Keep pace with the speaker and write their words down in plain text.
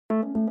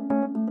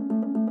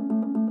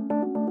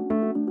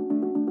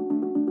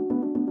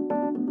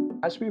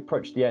As we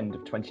approach the end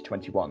of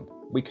 2021,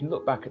 we can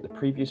look back at the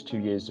previous 2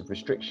 years of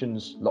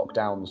restrictions,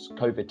 lockdowns,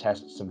 COVID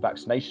tests, and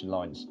vaccination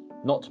lines,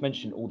 not to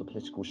mention all the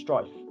political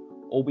strife,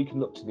 or we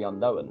can look to the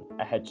unknown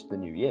ahead to the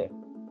new year.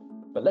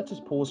 But let us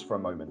pause for a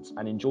moment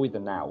and enjoy the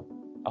now,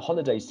 a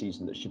holiday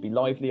season that should be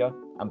livelier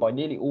and by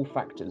nearly all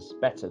factors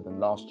better than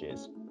last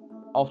year's.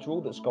 After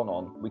all that's gone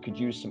on, we could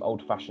use some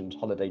old-fashioned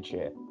holiday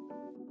cheer.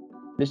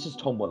 This is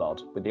Tom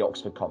Willard with the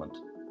Oxford Comment.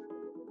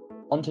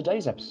 On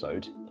today's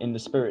episode, in the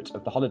spirit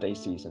of the holiday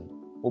season,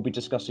 we'll be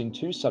discussing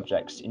two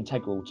subjects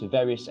integral to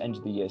various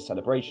end-of-the-year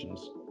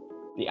celebrations: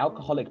 the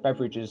alcoholic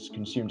beverages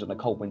consumed on a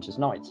cold winter's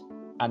night,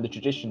 and the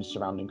traditions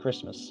surrounding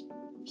Christmas,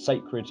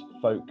 sacred,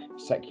 folk,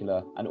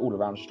 secular, and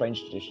all-around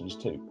strange traditions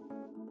too.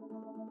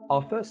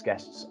 Our first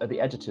guests are the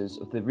editors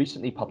of the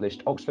recently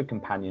published Oxford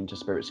Companion to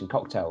Spirits and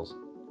Cocktails.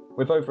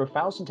 With over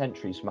 1,000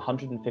 entries from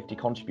 150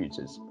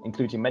 contributors,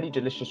 including many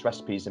delicious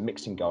recipes and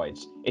mixing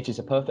guides, it is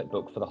a perfect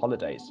book for the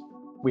holidays.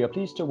 We are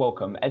pleased to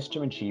welcome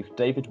Editor-in-Chief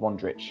David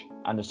Wondrich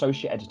and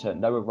Associate Editor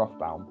Noah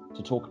Rothbaum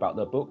to talk about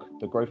their book,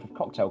 The Growth of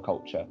Cocktail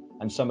Culture,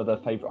 and some of their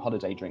favourite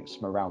holiday drinks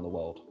from around the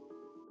world.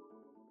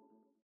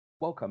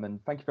 Welcome,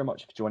 and thank you very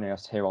much for joining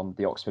us here on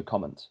the Oxford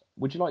Comment.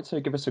 Would you like to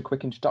give us a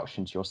quick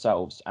introduction to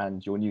yourselves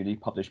and your newly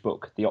published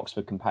book, The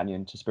Oxford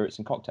Companion to Spirits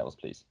and Cocktails,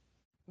 please?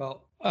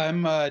 Well,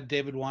 I'm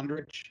David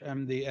Wondrich.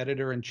 I'm the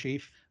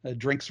editor-in-chief, a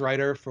drinks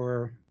writer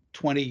for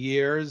 20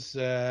 years.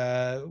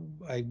 I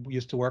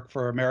used to work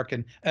for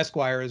American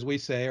Esquire, as we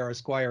say, or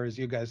Esquire, as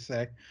you guys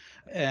say.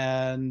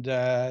 And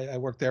I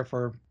worked there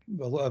for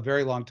a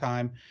very long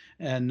time.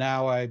 And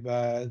now I'm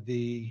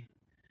the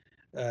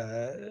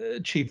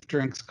chief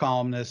drinks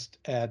columnist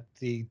at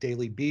the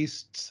Daily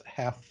Beast's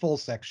Half Full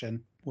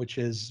section, which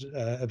is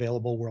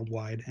available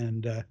worldwide,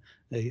 and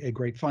a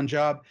great fun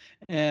job.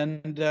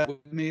 And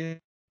with me,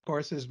 of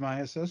course, is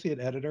my associate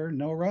editor,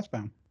 Noah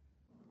Rothbaum.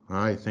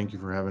 Hi, thank you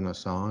for having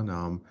us on.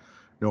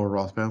 Noah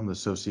Rothbaum, the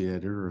associate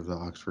editor of the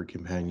Oxford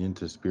Companion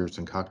to Spirits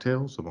and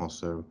Cocktails. I'm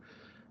also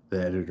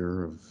the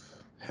editor of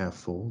Half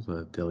Full,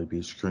 the Daily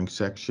Beast drink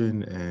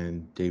section,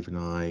 and Dave and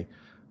I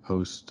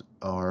host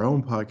our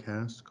own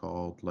podcast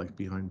called Life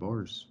Behind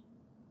Bars.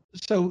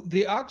 So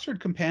the Oxford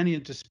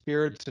Companion to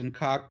Spirits and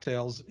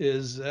Cocktails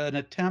is an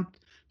attempt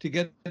to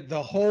get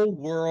the whole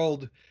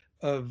world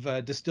of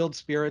distilled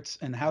spirits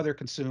and how they're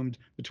consumed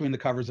between the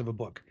covers of a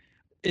book.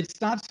 It's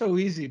not so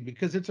easy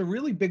because it's a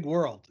really big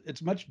world.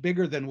 It's much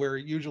bigger than we're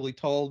usually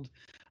told.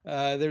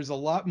 There's a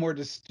lot more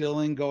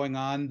distilling going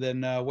on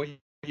than what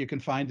you can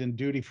find in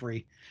duty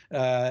free.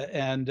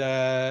 From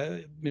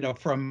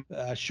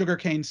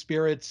sugarcane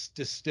spirits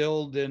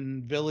distilled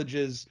in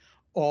villages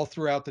all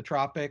throughout the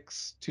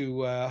tropics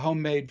to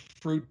homemade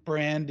fruit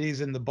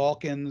brandies in the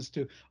Balkans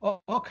to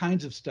all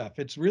kinds of stuff.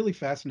 It's really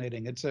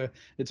fascinating. It's a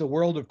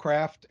world of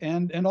craft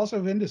and also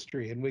of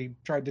industry, and we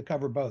tried to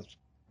cover both.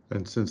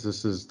 And since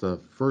this is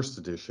the first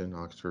edition,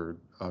 Oxford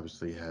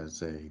obviously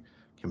has a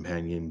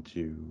companion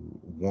to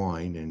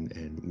wine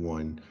and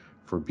one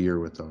for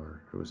beer it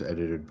was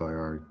edited by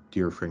our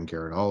dear friend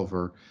Garrett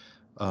Oliver,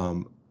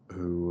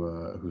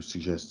 who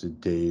suggested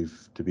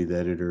Dave to be the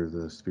editor of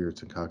the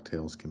Spirits and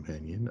Cocktails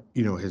Companion.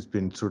 Has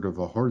been sort of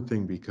a hard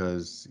thing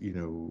because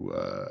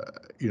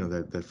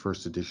that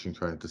first edition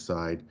trying to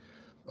decide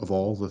of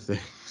all the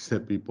things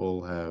that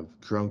people have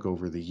drunk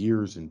over the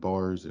years in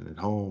bars and at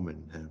home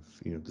and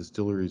have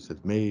distilleries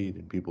have made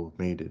and people have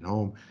made at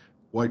home,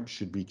 what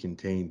should be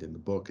contained in the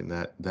book, and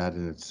that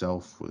in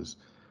itself was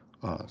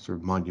sort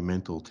of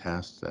monumental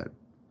task that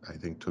I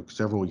think took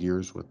several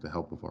years with the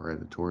help of our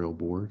editorial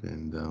board.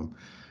 And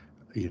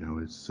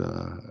it's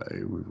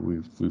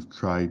we've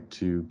tried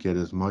to get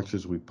as much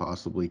as we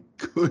possibly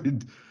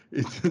could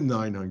into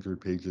 900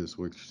 pages,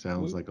 which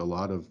sounds like a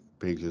lot of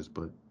pages,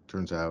 but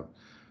turns out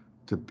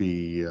to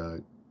be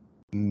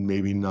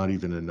maybe not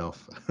even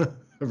enough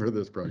for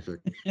this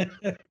project.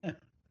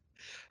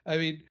 I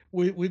mean,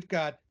 we've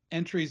got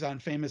entries on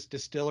famous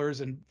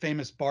distillers and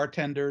famous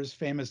bartenders,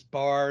 famous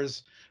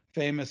bars,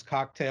 famous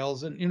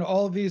cocktails, and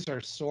all of these are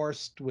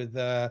sourced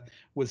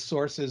with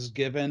sources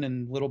given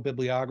and little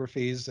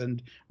bibliographies,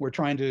 and we're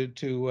trying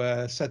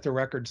to set the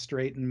record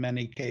straight in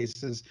many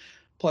cases.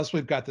 Plus,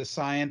 we've got the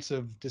science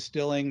of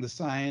distilling, the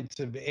science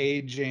of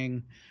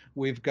aging.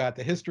 We've got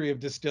the history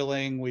of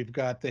distilling. We've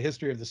got the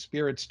history of the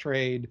spirits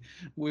trade.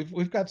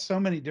 We've got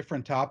so many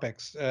different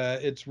topics.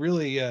 It's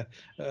really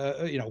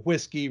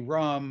whiskey,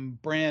 rum,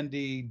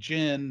 brandy,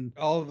 gin.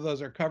 All of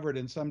those are covered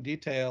in some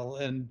detail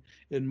and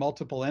in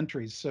multiple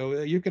entries.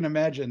 So you can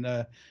imagine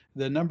the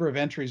number of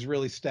entries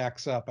really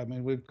stacks up. I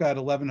mean, we've got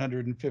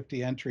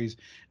 1,150 entries,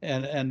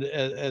 and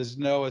as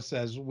Noah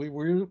says, we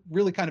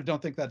really kind of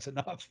don't think that's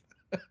enough.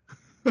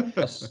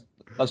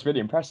 That's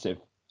really impressive.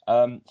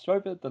 So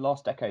over the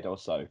last decade or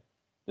so,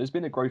 there's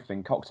been a growth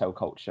in cocktail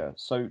culture.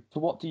 So to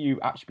what do you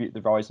attribute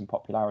the rise in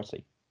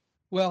popularity?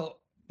 Well,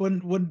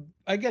 when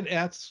I get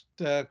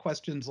asked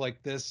questions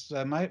like this,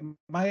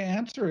 my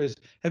answer is,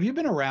 have you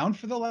been around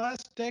for the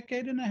last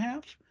decade and a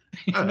half?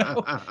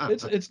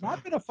 It's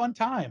not been a fun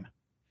time.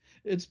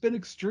 it's been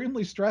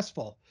extremely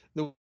stressful.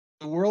 The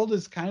world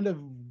has kind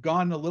of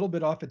gone a little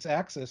bit off its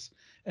axis.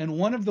 And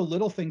one of the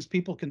little things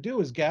people can do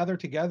is gather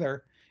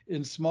together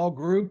in small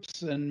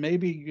groups and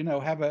maybe,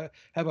 have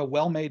a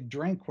well-made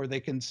drink where they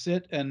can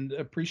sit and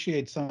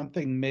appreciate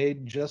something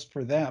made just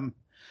for them,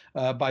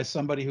 by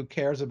somebody who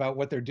cares about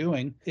what they're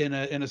doing in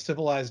a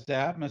civilized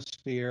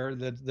atmosphere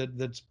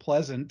that's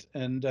pleasant,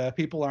 and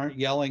people aren't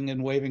yelling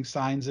and waving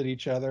signs at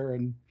each other,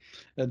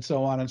 and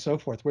so on and so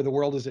forth, where the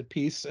world is at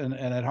peace and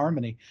at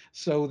harmony.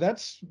 So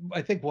that's,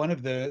 I think, one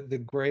of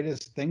the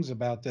greatest things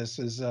about this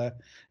is,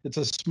 it's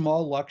a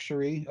small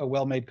luxury, a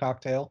well-made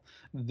cocktail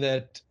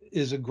that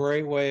is a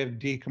great way of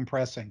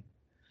decompressing,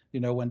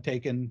 when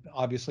taken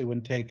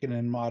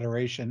in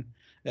moderation,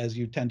 as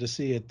you tend to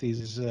see at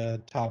these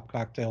top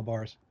cocktail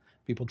bars.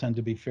 People tend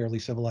to be fairly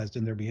civilized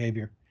in their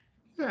behavior.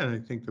 Yeah, and I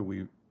think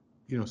that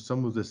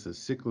some of this is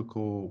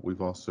cyclical.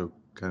 We've also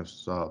kind of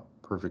saw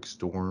a perfect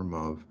storm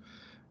of,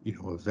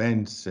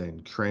 events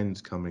and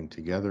trends coming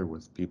together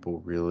with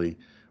people really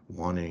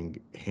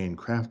wanting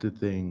handcrafted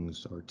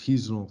things,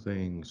 artisanal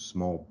things,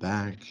 small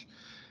batch.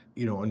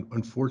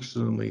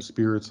 Unfortunately,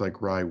 spirits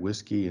like rye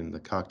whiskey and the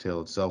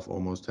cocktail itself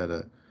almost had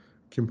to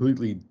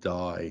completely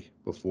die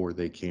before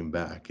they came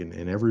back, and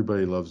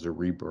everybody loves a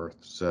rebirth.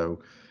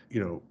 So,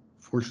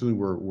 fortunately,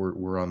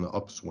 we're on the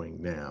upswing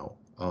now,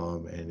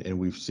 and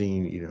we've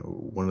seen,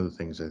 one of the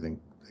things I think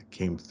that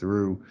came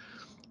through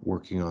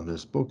working on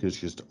this book is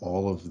just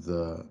all of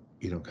the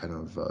kind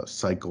of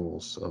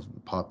cycles of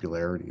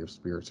popularity of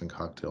spirits and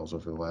cocktails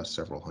over the last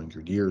several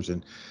hundred years,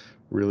 and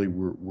really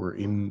we're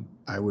in,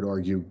 I would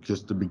argue,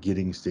 just the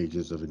beginning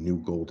stages of a new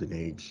golden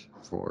age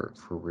for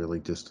really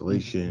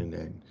distillation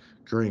and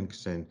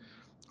drinks, and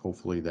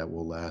hopefully that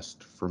will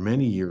last for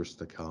many years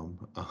to come.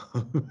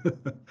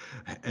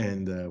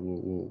 And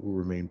will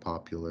remain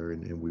popular,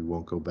 and we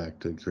won't go back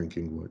to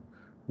drinking what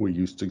we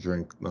used to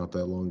drink not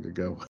that long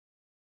ago.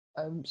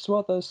 So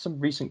are there some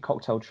recent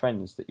cocktail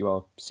trends that you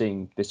are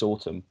seeing this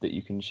autumn that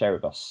you can share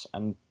with us?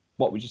 And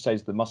what would you say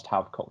is the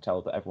must-have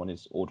cocktail that everyone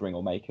is ordering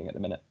or making at the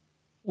minute?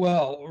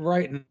 Well,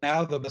 right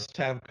now the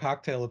must-have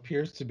cocktail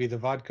appears to be the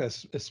vodka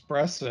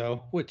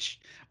espresso,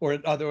 or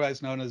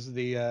otherwise known as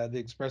the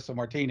espresso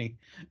martini,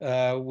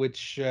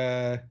 which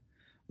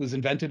was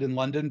invented in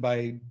London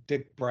by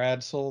Dick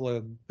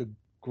Bradsell, the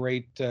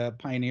great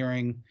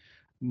pioneering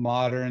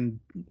modern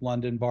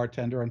London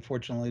bartender,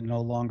 unfortunately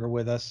no longer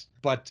with us.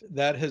 But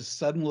that has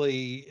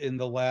suddenly, in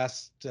the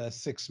last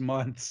 6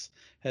 months,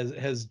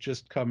 has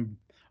just come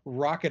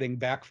rocketing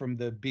back from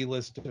the B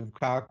list of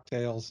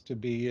cocktails to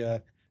be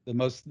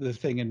the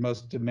thing in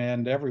most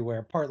demand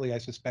everywhere. Partly, I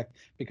suspect,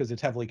 because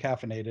it's heavily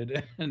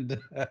caffeinated, and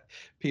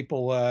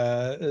people,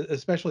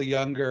 especially the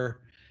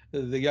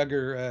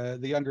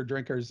younger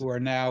drinkers who are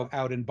now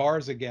out in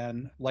bars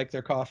again, like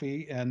their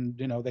coffee, and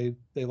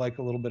they like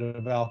a little bit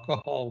of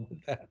alcohol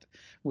with that,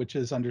 which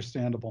is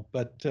understandable.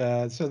 But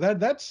so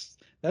that's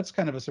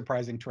kind of a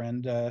surprising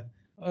trend.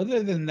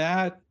 Other than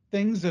that,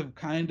 things have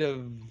kind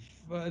of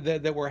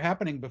that were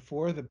happening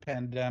before the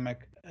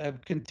pandemic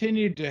have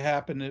continued to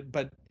happen,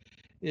 but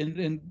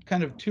in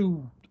kind of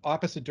two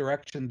opposite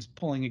directions,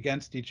 pulling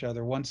against each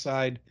other. One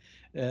side,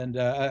 and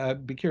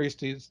I'd be curious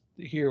to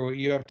hear what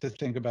you have to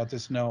think about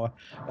this, Noah.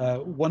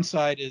 One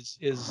side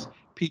is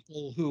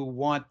people who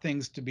want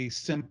things to be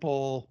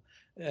simple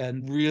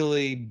and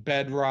really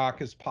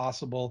bedrock as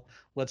possible.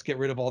 Let's get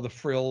rid of all the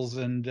frills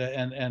and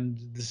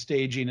the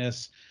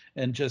staginess,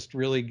 and just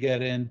really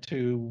get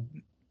into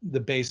the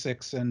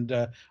basics and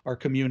our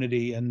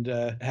community, and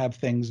have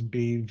things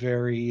be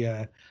very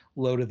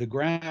low to the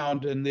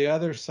ground. And the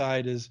other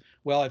side is,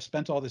 well, I've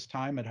spent all this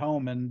time at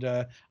home, and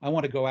I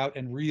want to go out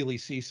and really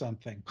see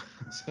something.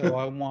 So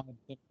I want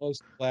the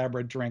most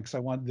elaborate drinks. I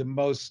want the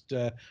most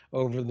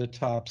over the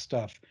top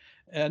stuff.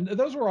 And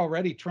those were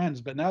already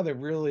trends, but now they're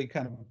really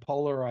kind of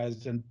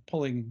polarized and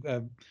pulling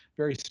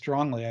very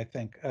strongly, I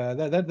think.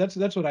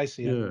 That's what I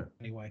see Yeah,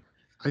 anyway.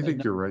 I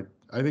think you're right.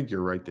 I think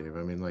you're right, Dave.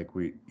 I mean, like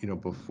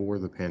before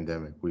the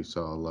pandemic, we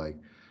saw like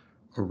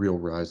a real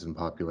rise in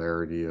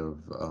popularity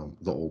of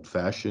the old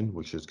fashioned,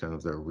 which is kind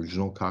of the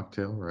original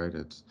cocktail, right?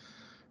 It's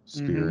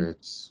Hmm.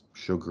 spirits,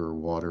 sugar,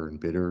 water, and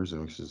bitters,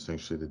 and which is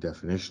essentially the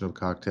definition of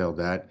cocktail.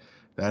 That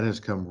has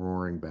come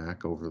roaring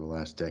back over the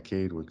last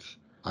decade, which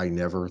I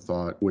never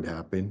thought would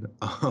happen.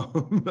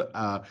 But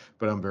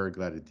I'm very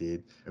glad it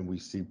did. And we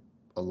see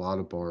a lot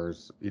of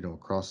bars,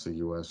 across the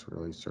U.S.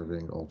 really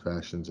serving old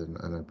fashions,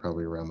 and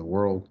probably around the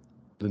world.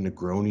 The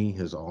Negroni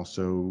has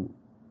also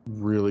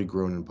really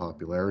grown in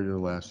popularity the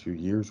last few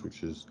years,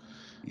 which is,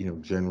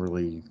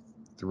 generally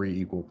three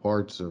equal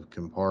parts of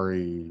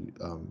Campari,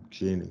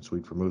 gin, and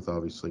sweet vermouth.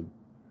 Obviously,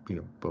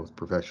 both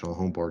professional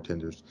home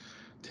bartenders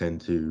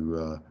tend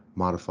to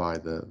modify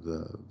the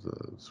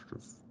sort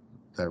of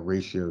that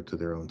ratio to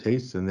their own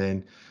tastes. And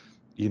then,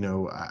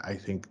 I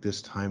think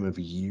this time of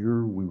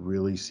year we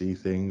really see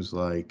things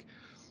like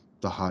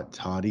the hot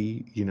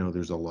toddy.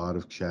 There's a lot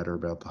of chatter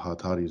about the hot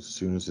toddy as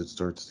soon as it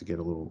starts to get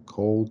a little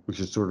cold,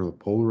 which is sort of a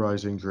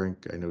polarizing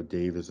drink. I know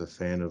Dave is a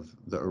fan of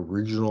the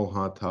original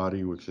hot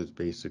toddy, which is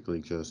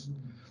basically just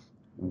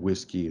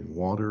whiskey and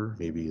water,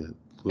 maybe a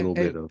little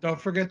Hey, bit of don't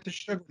forget the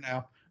sugar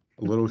now.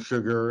 a little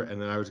sugar,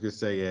 and then I was gonna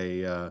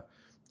say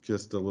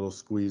just a little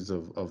squeeze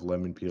of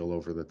lemon peel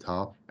over the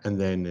top. And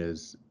then,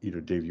 as you know,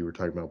 Dave, you were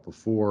talking about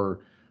before,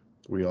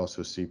 we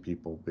also see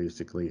people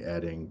basically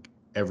adding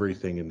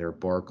everything in their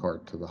bar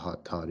cart to the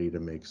hot toddy to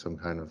make some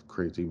kind of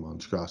crazy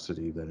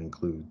monstrosity that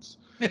includes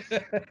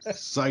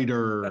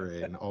cider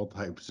and all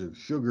types of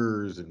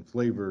sugars and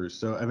flavors.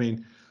 So I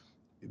mean,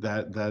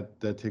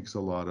 that takes a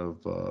lot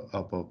of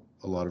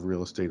a lot of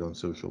real estate on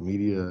social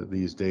media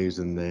these days.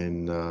 And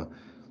then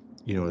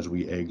you know, as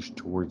we edge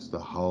towards the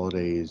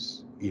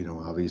holidays, you know,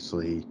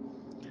 obviously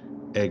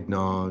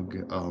eggnog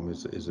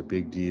is a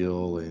big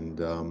deal, and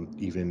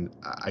even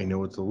I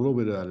know it's a little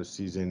bit out of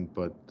season,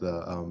 but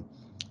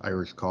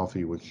Irish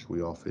coffee, which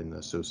we often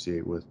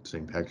associate with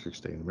St. Patrick's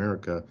Day in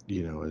America,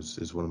 you know,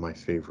 is one of my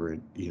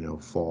favorite, you know,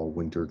 fall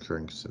winter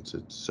drinks, since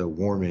it's so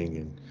warming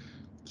and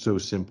so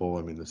simple.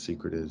 I mean, the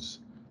secret is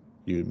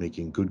you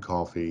making good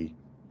coffee,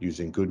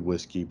 using good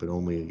whiskey, but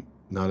only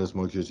not as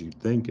much as you'd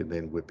think, and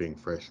then whipping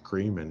fresh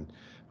cream and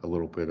a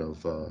little bit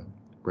of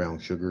brown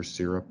sugar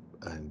syrup,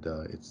 and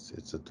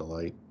it's a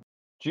delight.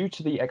 Due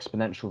to the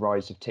exponential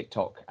rise of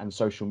TikTok and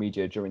social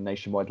media during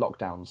nationwide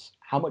lockdowns,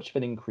 how much of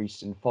an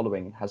increase in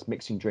following has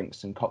mixing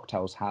drinks and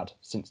cocktails had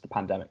since the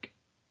pandemic?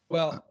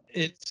 Well,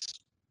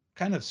 it's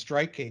kind of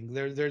striking.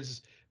 There've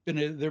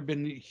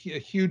been a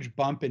huge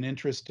bump in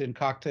interest in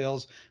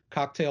cocktails.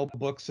 Cocktail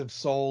books have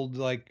sold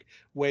like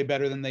way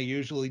better than they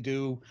usually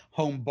do.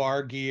 Home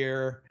bar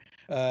gear,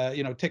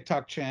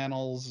 TikTok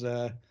channels.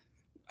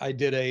 I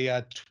did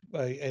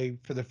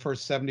for the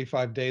first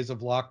 75 days of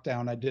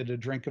lockdown, I did a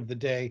drink of the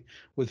day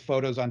with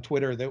photos on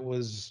Twitter that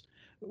was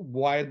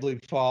widely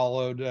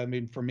followed. I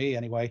mean, for me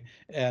anyway,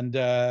 and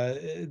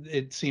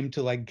it seemed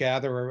to like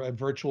gather a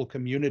virtual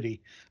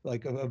community,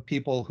 like of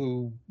people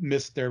who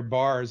missed their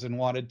bars and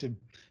wanted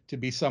to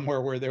be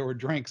somewhere where there were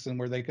drinks and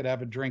where they could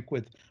have a drink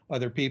with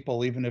other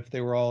people, even if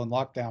they were all in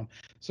lockdown.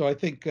 So I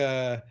think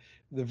the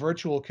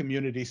virtual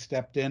community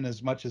stepped in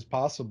as much as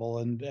possible,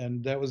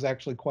 and that was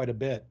actually quite a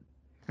bit.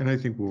 And I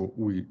think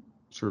we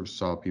sort of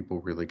saw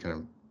people really kind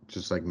of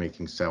just like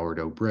making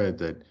sourdough bread,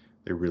 that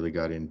they really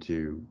got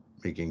into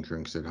making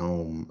drinks at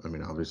home. I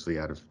mean, obviously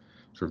out of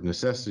sort of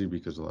necessity,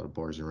 because a lot of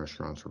bars and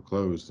restaurants were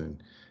closed,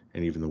 and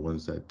even the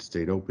ones that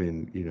stayed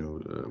open, you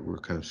know, were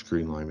kind of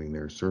streamlining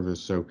their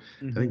service. So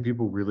I think Hmm.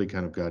 people really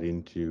kind of got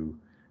into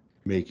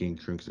making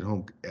drinks at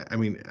home. I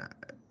mean,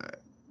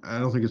 I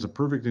don't think it's a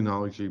perfect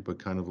analogy, but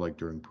kind of like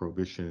during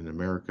Prohibition in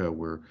America,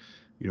 where,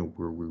 you know,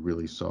 where we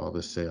really saw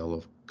the sale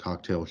of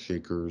cocktail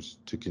shakers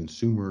to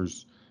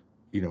consumers,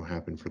 you know,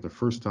 happen for the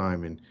first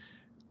time, and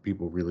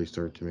people really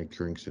started to make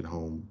drinks at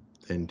home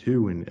then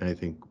too. And I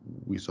think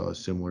we saw a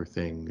similar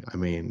thing. I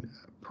mean,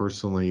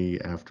 personally,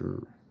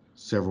 after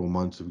several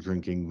months of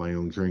drinking my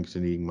own drinks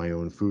and eating my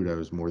own food, I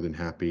was more than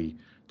happy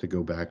to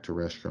go back to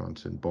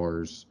restaurants and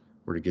bars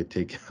or to get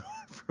takeout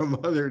from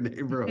other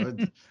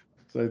neighborhoods.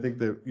 So I think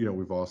that, you know,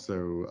 we've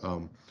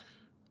also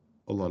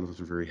a lot of us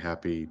are very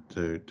happy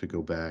to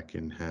go back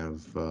and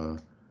have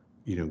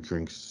you know,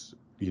 drinks,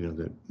 you know,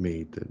 that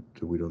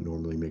we don't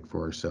normally make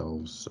for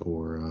ourselves,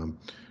 or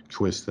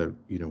twists that,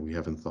 you know, we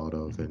haven't thought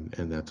of,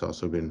 and that's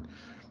also been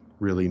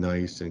really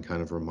nice, and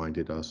kind of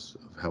reminded us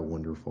of how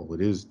wonderful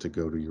it is to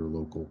go to your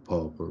local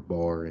pub or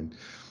bar and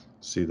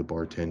see the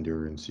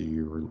bartender and see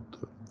your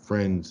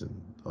friends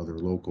and other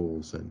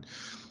locals and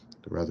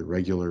the other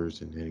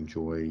regulars, and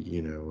enjoy,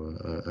 you know,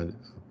 a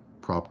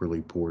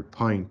properly poured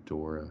pint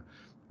or a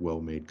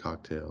well-made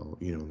cocktail,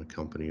 you know, in the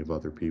company of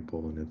other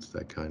people. And it's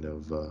that kind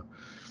of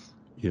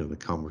you know, the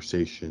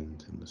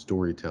conversations and the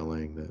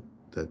storytelling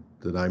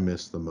that I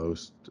miss the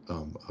most,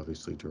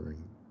 obviously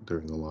during the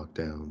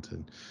lockdowns,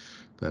 and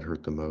that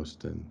hurt the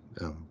most. And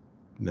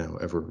now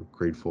ever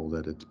grateful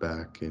that it's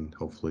back, and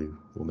hopefully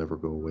will never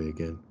go away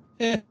again.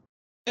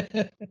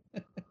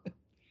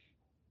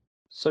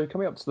 So,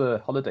 coming up to the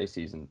holiday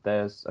season,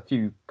 there's a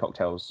few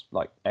cocktails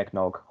like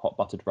eggnog, hot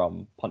buttered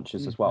rum,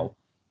 punches as Mhm. well,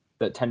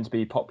 that tend to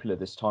be popular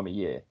this time of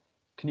year.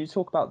 Can you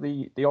talk about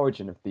the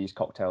origin of these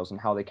cocktails and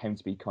how they came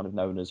to be kind of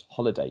known as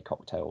holiday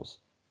cocktails?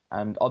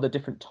 And are there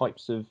different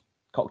types of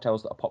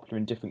cocktails that are popular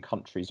in different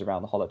countries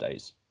around the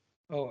holidays?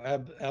 Oh,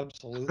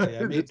 absolutely.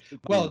 I mean, This could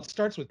well, be it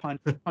starts with punch.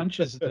 Punch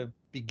is the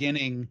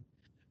beginning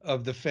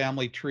of the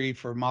family tree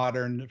for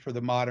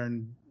the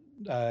modern,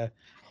 uh,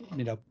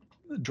 you know,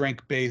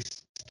 drink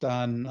based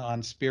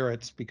on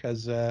spirits,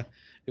 because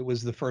it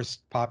was the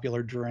first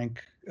popular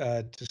drink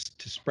to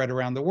spread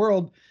around the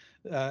world,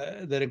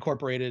 that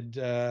incorporated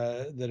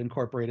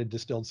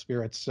distilled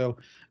spirits. So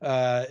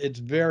it's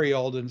very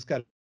old, and it's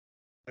got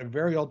a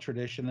very old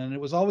tradition, and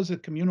it was always a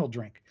communal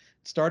drink.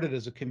 It started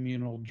as a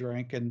communal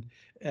drink, and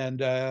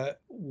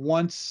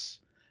once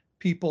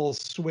people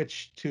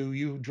switched to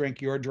you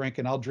drink your drink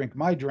and I'll drink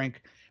my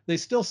drink, they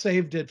still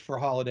saved it for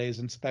holidays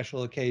and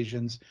special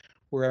occasions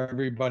where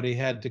everybody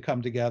had to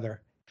come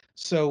together.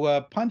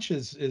 So punch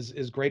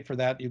is great for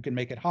that. You can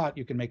make it hot,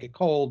 you can make it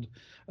cold.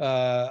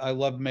 I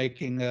love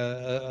making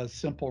a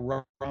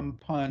simple rum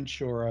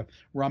punch or a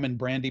rum and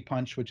brandy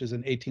punch, which is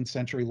an 18th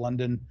century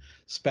London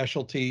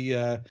specialty,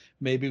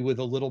 maybe with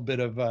a little bit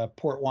of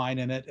port wine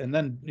in it, and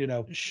then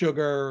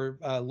sugar,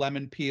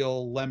 lemon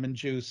peel, lemon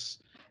juice,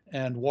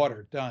 and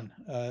water. Done.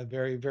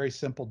 Very very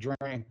simple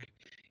drink,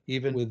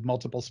 even with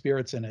multiple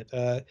spirits in it.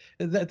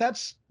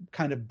 That's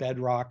kind of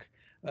bedrock.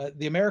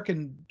 The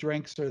American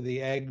drinks are the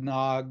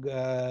eggnog.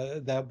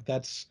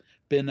 That's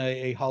been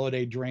a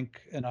holiday drink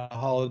and a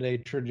holiday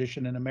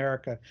tradition in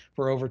America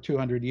for over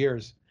 200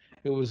 years.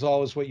 It was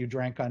always what you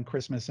drank on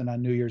Christmas and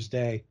on New Year's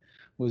Day,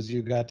 was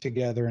you got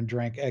together and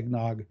drank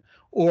eggnog.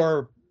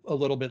 Or a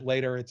little bit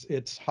later,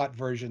 it's hot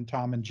version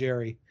Tom and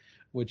Jerry,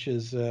 which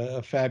is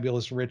a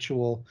fabulous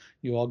ritual.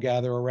 You all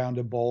gather around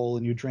a bowl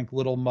and you drink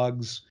little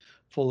mugs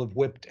full of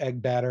whipped egg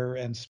batter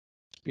and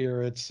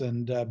spirits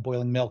and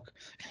boiling milk,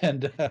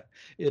 and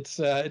it's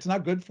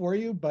not good for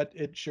you, but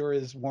it sure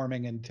is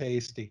warming and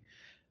tasty.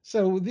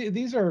 So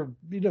these are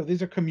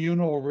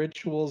communal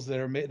rituals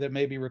that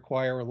maybe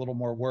require a little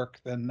more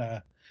work than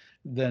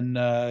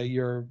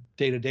your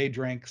day-to-day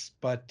drinks,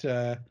 but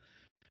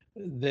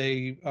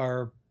they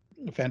are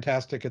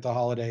fantastic at the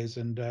holidays,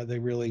 and they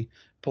really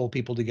pull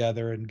people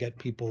together and get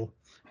people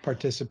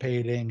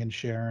participating and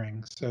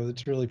sharing. So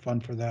it's really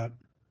fun for that.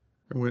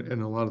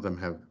 And a lot of them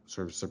have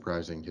sort of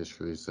surprising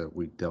histories that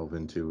we delve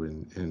into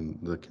in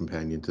the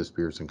companion to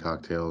Spirits and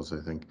Cocktails.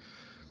 I think,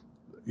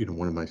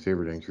 one of my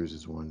favorite entries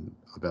is one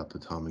about the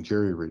Tom and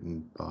Jerry,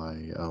 written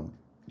by,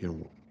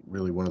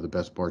 really one of the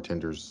best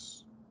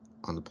bartenders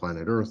on the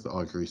planet Earth,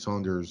 Audrey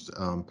Saunders.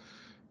 Kind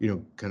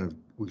of,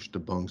 which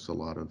debunks a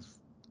lot of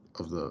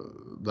the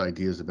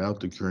ideas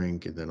about the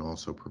drink, and then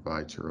also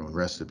provides her own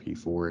recipe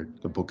for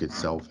it. The book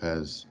itself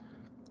has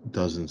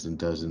dozens and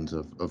dozens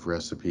of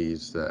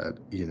recipes that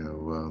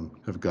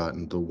have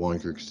gotten the Wine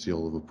Drink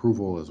seal of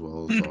approval, as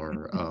well as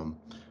our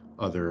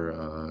other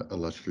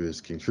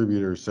illustrious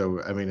contributors. So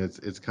I mean,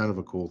 it's kind of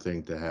a cool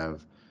thing to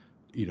have,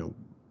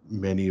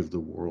 many of the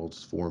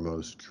world's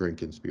foremost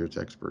drink and spirits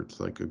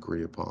experts like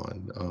agree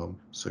upon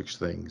such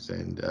things,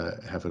 and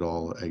have it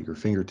all at your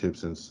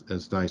fingertips. And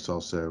it's nice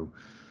also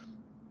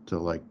to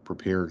like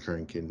prepare a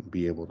drink and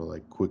be able to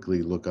like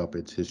quickly look up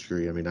its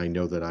history. I mean, I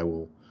know that I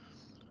will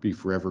be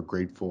forever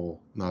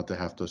grateful not to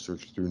have to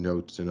search through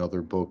notes and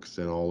other books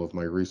and all of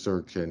my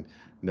research, and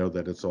know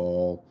that it's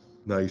all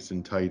nice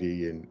and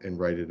tidy and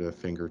right at a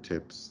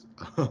fingertips,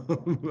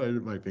 right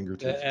at my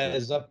fingertips.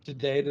 As up to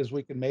date as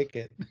we can make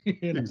it.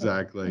 you know?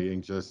 Exactly.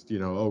 And just,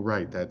 oh,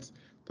 right, that's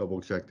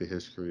double check the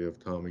history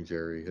of Tom and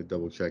Jerry, had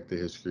double check the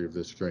history of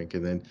this drink.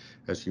 And then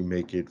as you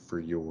make it for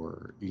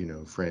your,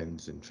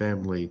 friends and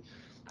family,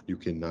 you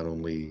can not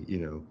only,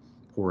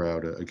 pour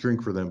out a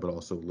drink for them, but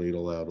also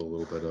ladle out a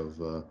little bit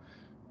of, a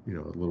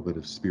little bit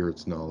of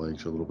spirits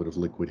knowledge, a little bit of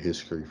liquid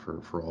history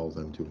for all of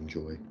them to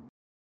enjoy.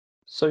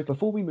 So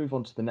before we move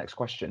on to the next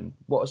question,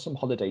 what are some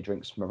holiday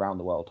drinks from around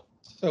the world?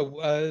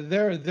 So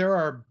there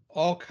are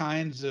all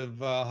kinds of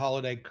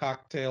holiday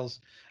cocktails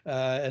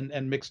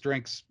and mixed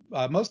drinks.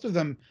 Most of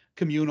them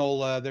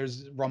communal.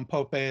 There's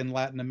rompope in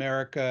Latin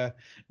America.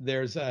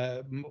 There's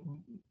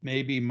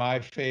maybe my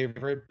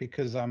favorite,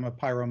 because I'm a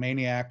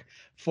pyromaniac,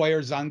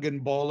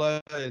 Feuerzangenbowle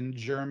in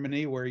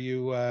Germany, where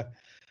you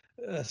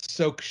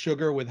soak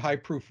sugar with high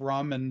proof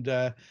rum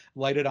and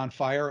light it on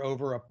fire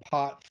over a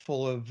pot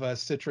full of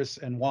citrus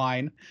and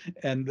wine,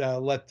 and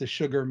let the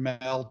sugar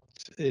melt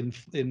in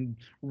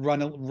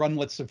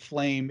runlets of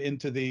flame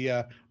into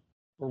the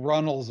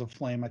runnels of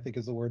flame, I think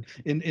is the word,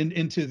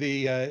 into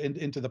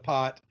the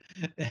pot,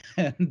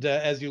 and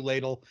as you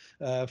ladle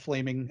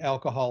flaming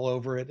alcohol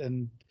over it,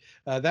 and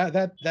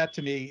that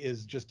to me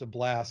is just a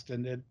blast,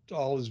 and it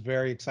all is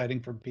very exciting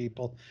for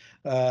people.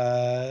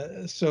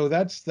 So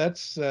that's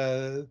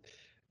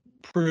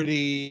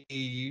pretty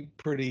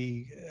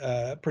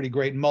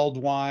great. Mulled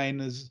wine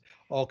is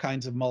all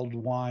kinds of mulled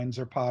wines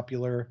are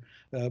popular,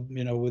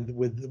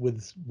 with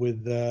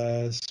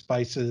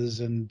spices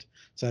and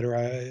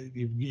etc.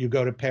 You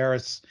go to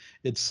Paris,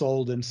 it's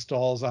sold in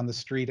stalls on the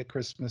street at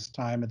Christmas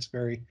time. It's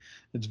very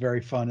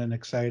fun and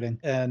exciting.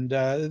 And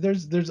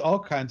there's all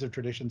kinds of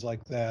traditions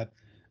like that.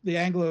 The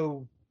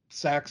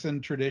Anglo-Saxon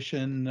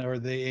tradition, or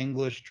the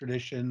English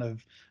tradition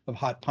of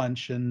hot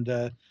punch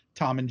and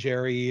Tom and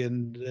Jerry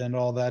and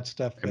all that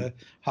stuff, And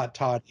hot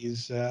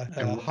toddies, hot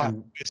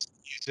and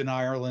whiskeys in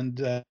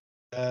Ireland.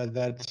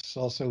 That's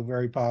also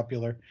very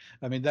popular.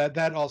 I mean,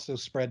 that also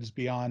spreads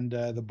beyond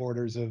the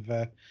borders of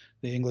the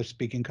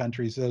English-speaking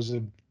countries. Those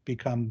have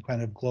become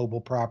kind of global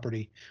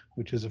property,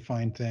 which is a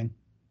fine thing.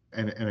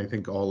 and I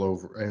think all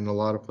over, in a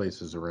lot of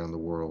places around the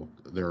world,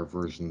 there are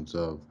versions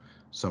of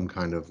some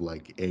kind of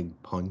like egg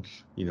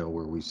punch, where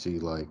we see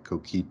like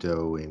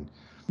coquito and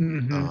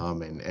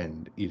Hmm.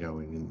 and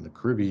in the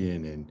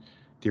Caribbean, and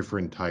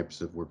different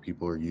types of where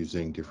people are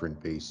using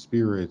different base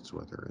spirits,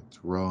 whether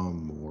it's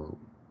rum or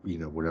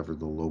whatever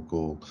the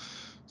local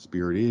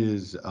spirit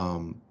is,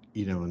 and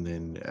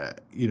then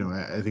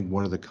I think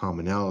one of the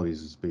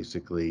commonalities is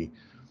basically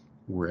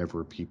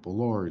wherever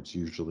people are. It's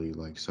usually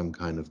like some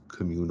kind of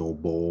communal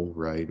bowl,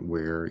 right?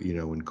 Where,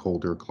 in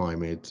colder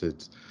climates,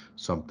 it's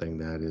something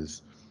that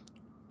is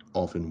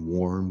often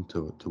warm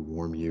to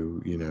warm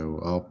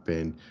you, up.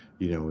 And,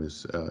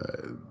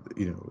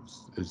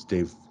 as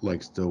Dave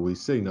likes to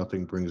always say,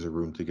 nothing brings a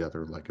room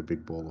together like a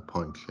big bowl of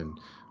punch. And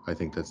I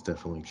think that's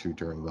definitely true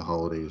during the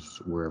holidays,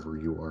 wherever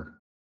you are.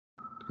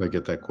 Did I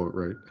get that quote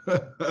right?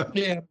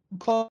 Yeah,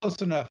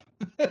 close enough.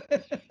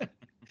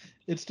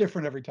 It's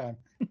different every time.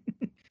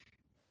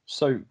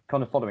 So,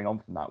 kind of following on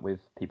from that, with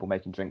people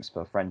making drinks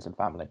for friends and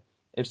family,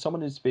 if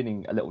someone is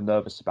feeling a little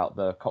nervous about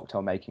the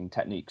cocktail making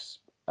techniques,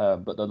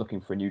 but they're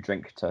looking for a new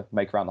drink to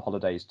make around the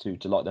holidays to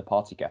delight their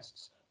party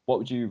guests, what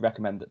would you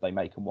recommend that they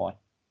make and why?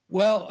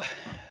 Well,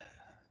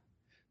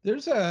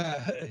 there's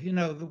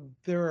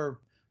there are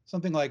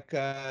something like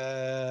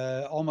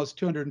almost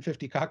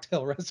 250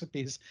 cocktail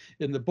recipes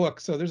in the book.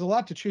 So there's a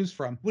lot to choose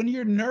from. When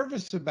you're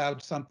nervous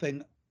about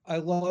something, I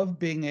love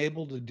being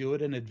able to do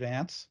it in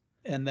advance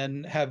and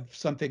then have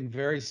something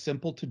very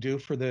simple to do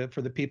for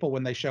the people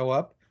when they show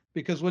up.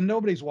 Because when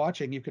nobody's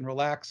watching, you can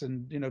relax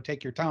and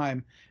take your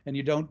time, and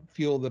you don't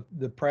feel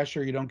the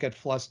pressure. You don't get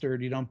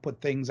flustered. You don't put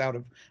things out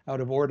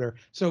of order.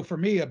 So for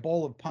me, a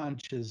bowl of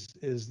punch is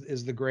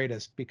the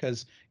greatest,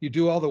 because you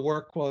do all the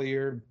work while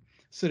you're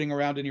sitting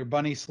around in your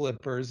bunny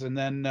slippers, and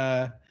then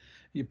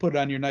you put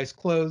on your nice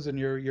clothes, and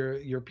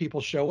your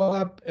people show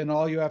up, and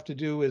all you have to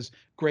do is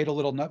grate a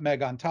little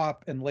nutmeg on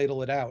top and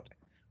ladle it out,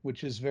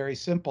 which is very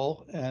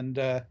simple and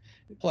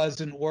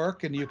pleasant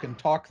work. And you can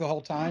talk the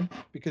whole time,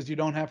 because you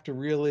don't have to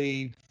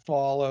really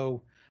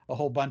follow a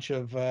whole bunch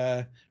of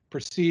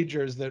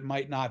procedures that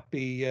might not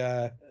be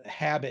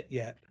habit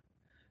yet.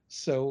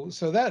 So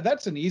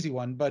that's an easy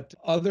one, but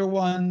other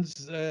ones,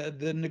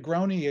 the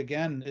Negroni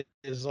again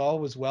is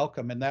always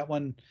welcome, and that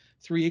one,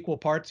 three equal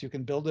parts. You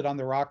can build it on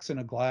the rocks in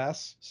a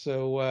glass.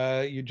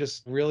 So you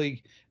just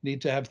really need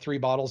to have three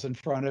bottles in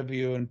front of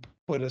you and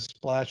put a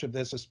splash of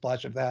this, a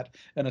splash of that,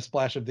 and a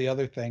splash of the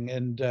other thing,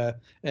 and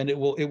it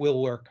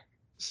will work.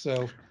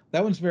 So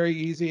that one's very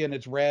easy, and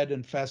it's red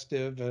and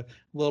festive, a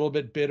little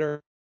bit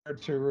bitter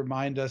to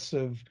remind us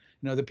of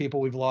the people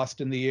we've lost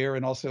in the year,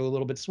 and also a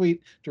little bit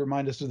sweet to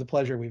remind us of the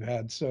pleasure we've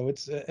had. So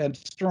it's and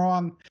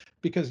strong,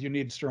 because you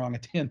need strong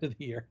at the end of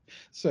the year.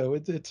 So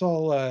it's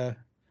all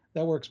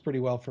that works pretty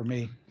well for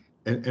me.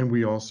 And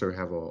we also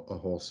have a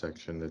whole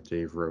section that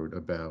Dave wrote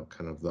about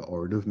kind of the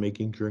art of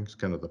making drinks,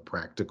 kind of the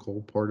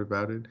practical part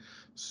about it.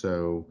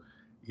 So,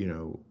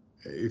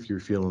 if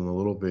you're feeling a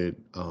little bit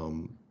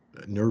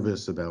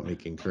nervous about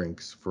making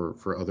drinks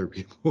for other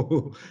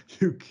people,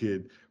 you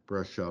could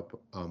brush up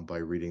by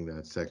reading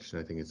that section.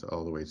 I think it's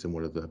in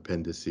one of the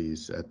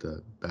appendices at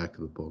the back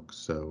of the book.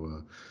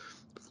 So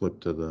flip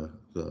to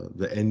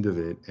the end of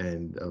it,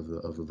 and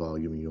of the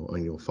volume,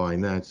 and you'll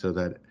find that. So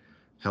that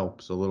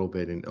helps a little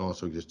bit, and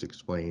also just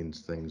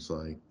explains things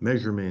like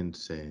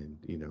measurements and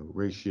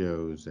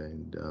ratios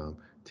and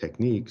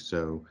techniques.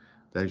 So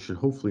that should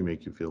hopefully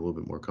make you feel a little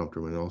bit more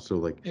comfortable. And also,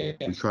 like, Yeah.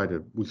 we try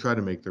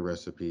to make the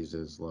recipes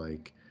as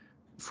like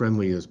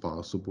friendly as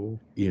possible.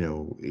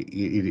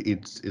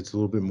 It's a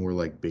little bit more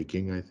like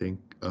baking, I think,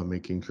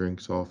 making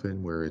drinks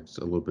often, where it's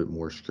a little bit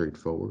more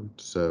straightforward.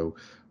 So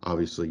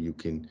obviously you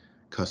can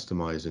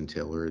customize and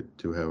tailor it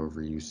to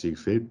however you see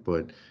fit,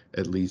 but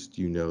at least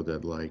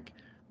that, like,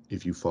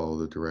 if you follow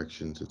the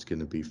directions, it's going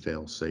to be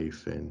fail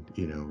safe, and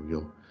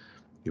you'll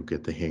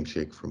get the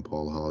handshake from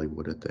Paul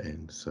Hollywood at the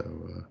end.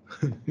 So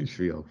you should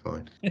be all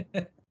fine.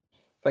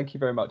 Thank you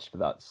very much for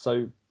that.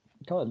 So,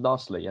 kind of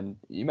lastly, and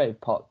you may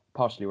have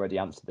partially already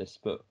answered this,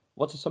 but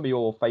what are some of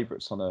your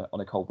favourites on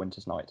a cold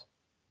winter's night?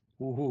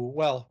 Ooh,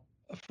 well,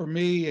 for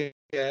me,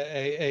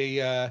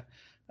 I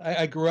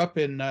grew up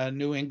in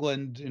New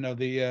England,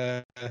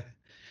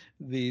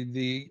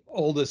 the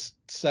oldest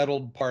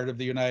settled part of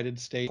the United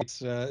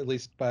States, at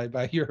least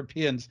by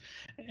Europeans,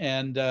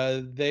 and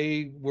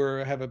they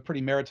were have a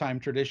pretty maritime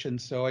tradition.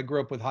 So I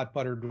grew up with hot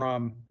buttered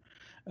rum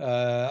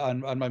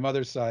on my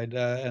mother's side,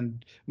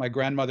 and my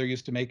grandmother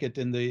used to make it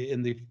in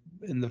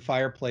the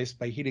fireplace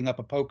by heating up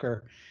a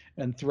poker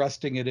and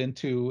thrusting it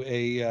into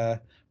a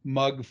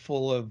mug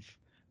full of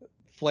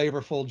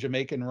flavorful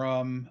Jamaican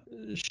rum,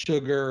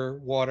 sugar,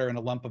 water, and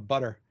a lump of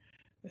butter.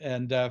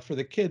 And for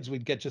the kids,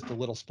 we'd get just a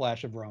little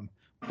splash of rum.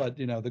 But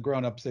the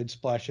grown-ups, they'd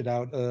splash it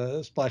about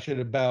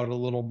a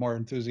little more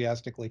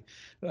enthusiastically.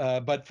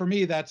 But for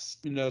me, that's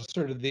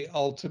sort of the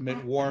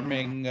ultimate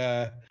warming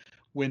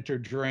winter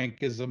drink,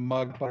 is a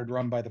mug buttered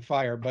rum by the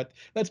fire. But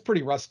that's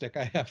pretty rustic,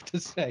 I have to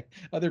say.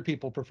 Other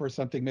people prefer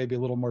something maybe a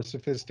little more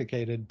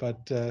sophisticated,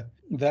 but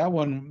that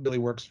one really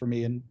works for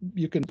me. And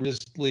you can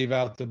just leave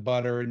out the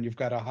butter, and you've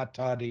got a hot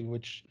toddy,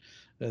 which,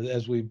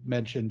 as we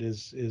mentioned,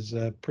 is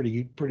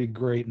pretty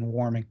great and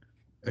warming.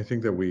 I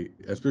think that we,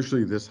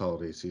 especially this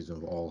holiday season,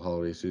 of all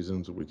holiday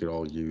seasons, we could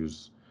all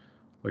use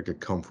like a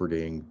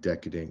comforting,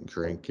 decadent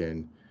drink.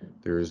 And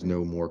there is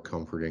no more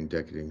comforting,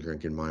 decadent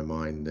drink in my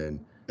mind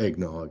than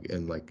eggnog,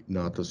 and like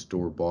not the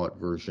store bought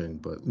version,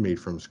 but made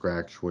from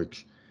scratch,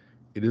 which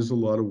It is a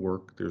lot of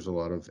work. There's a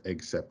lot of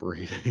egg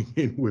separating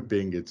and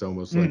whipping. It's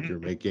almost like you're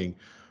Mhm. making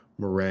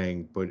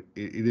meringue, but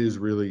it is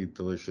really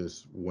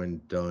delicious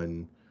when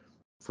done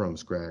from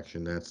scratch.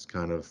 And that's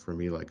kind of for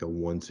me like a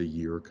once a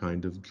year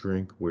kind of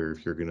drink where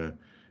if you're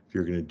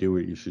gonna do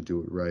it, you should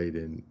do it right.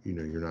 And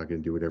you're not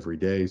gonna do it every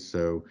day.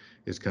 So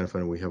it's kind of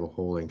fun. We have a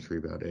whole entry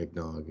about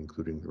eggnog,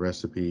 including the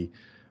recipe.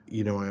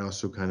 I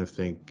also kind of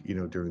think,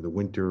 during the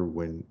winter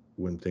when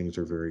things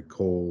are very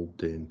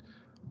cold and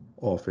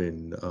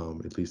often,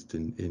 at least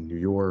in New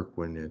York,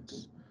 when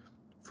it's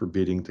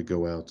forbidding to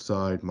go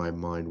outside, my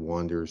mind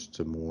wanders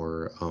to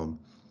more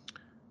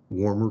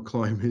warmer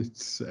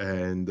climates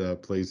and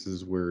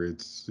places where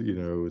it's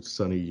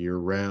sunny year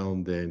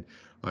round. And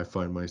I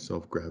find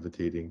myself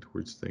gravitating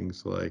towards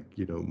things like,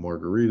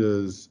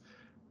 margaritas,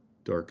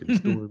 dark and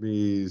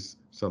stormies,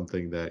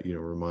 something that,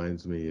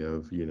 reminds me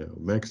of,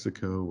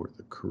 Mexico or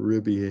the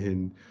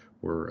Caribbean,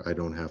 where I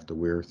don't have to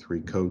wear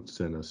three coats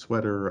and a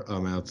sweater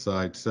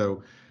outside.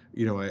 So,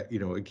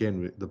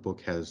 again, the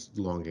book has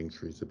long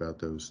entries about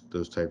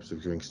those types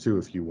of drinks too.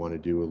 If you want to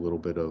do a little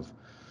bit of,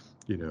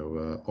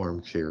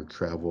 armchair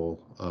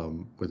travel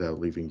without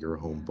leaving your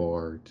home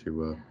bar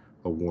to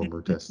a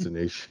warmer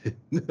destination.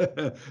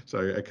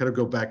 So I kind of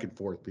go back and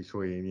forth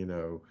between,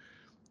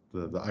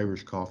 the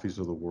Irish coffees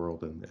of the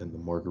world and the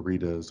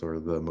margaritas or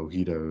the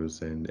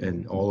mojitos,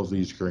 and all of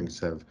these drinks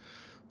have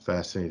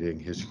fascinating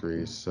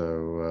histories.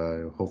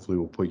 So hopefully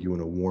we'll put you in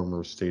a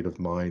warmer state of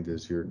mind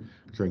as you're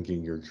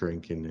drinking your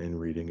drink and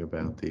reading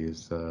about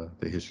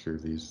the history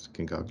of these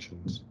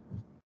concoctions.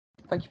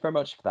 Thank you very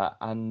much for that,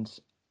 and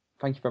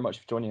thank you very much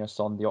for joining us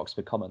on the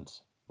Oxford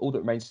Comment. All that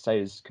remains to say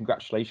is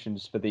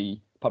congratulations for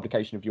the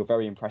publication of your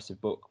very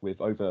impressive book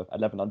with over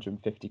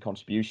 1,150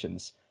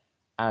 contributions,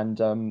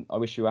 and I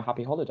wish you a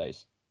happy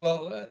holidays.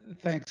 Well,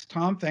 thanks,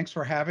 Tom. Thanks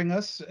for having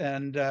us.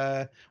 And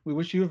we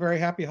wish you a very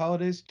happy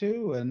holidays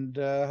too. And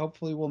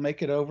hopefully we'll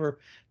make it over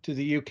to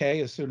the UK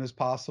as soon as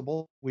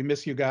possible. We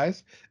miss you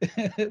guys.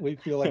 We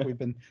feel like we've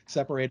been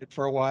separated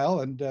for a while,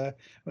 and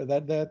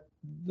that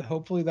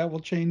hopefully that will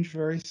change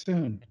very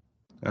soon.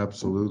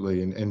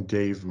 Absolutely. And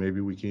Dave,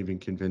 maybe we can even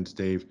convince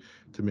Dave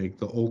to make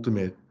the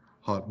ultimate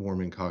hot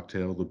warming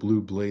cocktail, the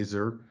Blue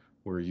Blazer,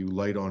 where you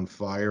light on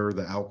fire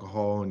the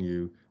alcohol and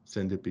you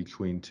send it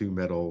between two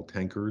metal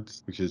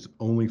tankards, which is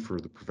only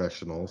for the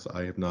professionals.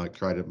 I have not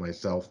tried it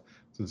myself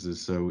since it's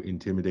so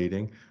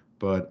intimidating,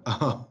 but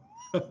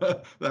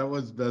that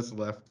was best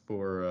left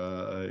for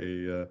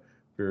a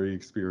very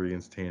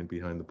experienced hand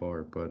behind the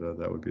bar. But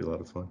that would be a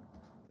lot of fun.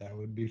 That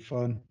would be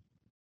fun.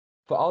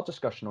 For our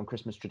discussion on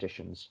Christmas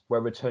traditions, we're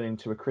returning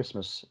to a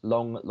Christmas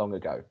long, long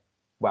ago.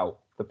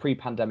 Well, the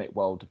pre-pandemic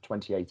world of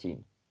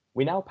 2018.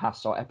 We now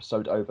pass our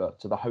episode over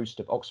to the host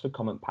of Oxford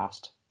Comment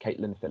Past,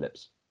 Caitlin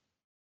Phillips.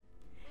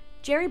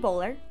 Jerry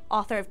Bowler,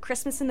 author of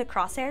Christmas in the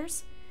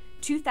Crosshairs,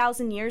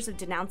 2,000 Years of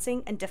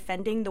Denouncing and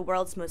Defending the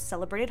World's Most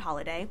Celebrated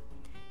Holiday,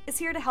 is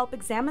here to help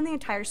examine the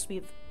entire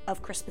sweep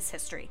of Christmas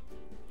history.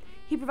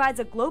 He provides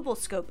a global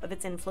scope of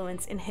its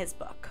influence in his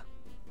book.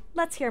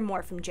 Let's hear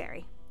more from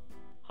Jerry.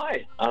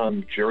 Hi,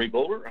 I'm Jerry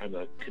Bowler. I'm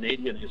a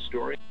Canadian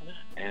historian,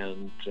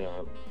 and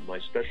my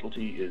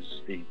specialty is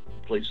the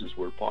places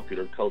where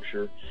popular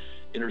culture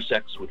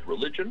intersects with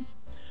religion.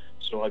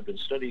 So I've been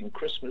studying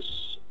Christmas,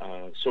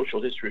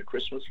 social history of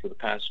Christmas for the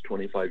past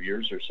 25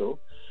 years or so.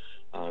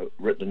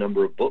 Written a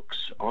number of books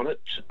on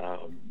it,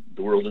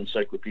 the World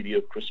Encyclopedia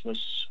of Christmas,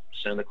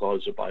 Santa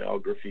Claus, a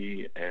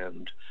biography,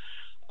 and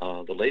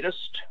the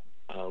latest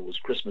was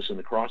Christmas in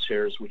the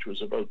Crosshairs, which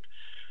was about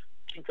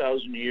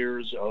 2,000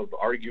 years of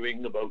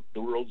arguing about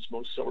the world's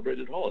most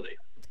celebrated holiday.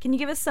 Can you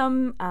give us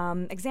some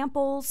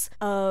examples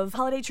of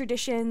holiday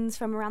traditions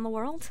from around the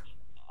world?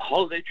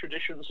 Holiday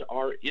traditions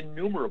are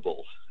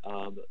innumerable.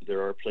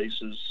 There are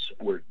places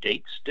where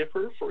dates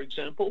differ, for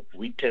example.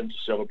 We tend to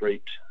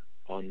celebrate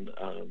on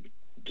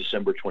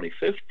December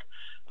 25th.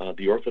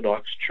 The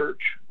Orthodox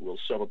Church will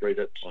celebrate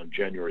it on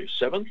January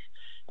 7th.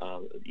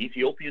 The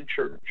Ethiopian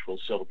Church will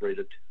celebrate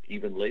it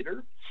even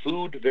later.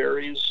 Food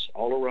varies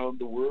all around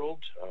the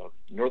world.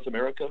 North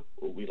America,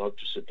 we love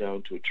to sit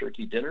down to a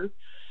turkey dinner.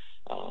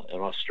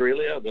 In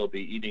Australia, they'll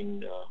be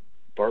eating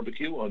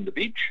barbecue on the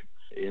beach.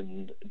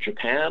 In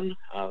Japan,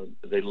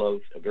 they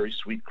love a very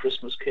sweet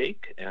Christmas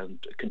cake and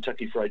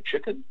Kentucky Fried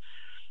Chicken.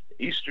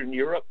 Eastern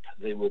Europe,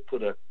 they will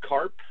put a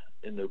carp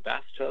in their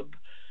bathtub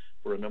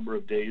for a number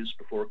of days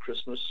before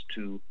Christmas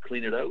to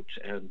clean it out,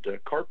 and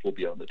carp will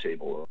be on the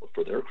table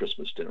for their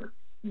Christmas dinner.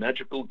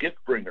 Magical gift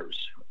bringers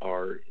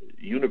are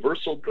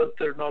universal, but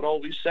they're not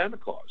always Santa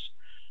Claus.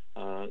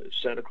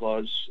 Santa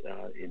Claus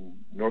in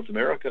North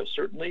America,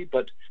 certainly,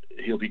 but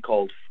he'll be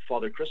called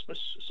Father Christmas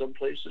some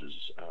places,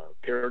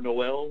 Père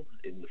Noël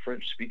in the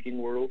French-speaking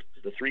world.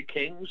 The Three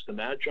Kings, the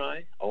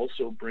Magi,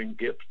 also bring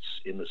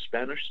gifts in the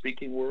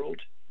Spanish-speaking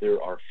world.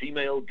 There are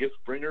female gift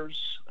bringers,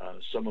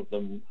 some of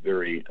them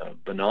very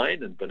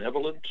benign and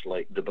benevolent,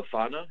 like the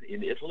Befana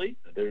in Italy.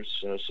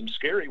 There's some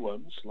scary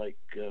ones, like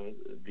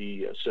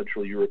the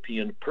Central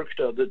European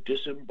Perchta the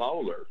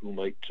Disembowler, who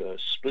might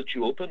split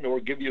you open or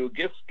give you a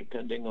gift,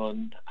 depending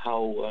on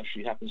how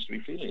she happens to be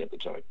feeling at the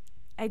time.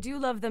 I do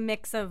love the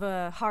mix of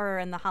horror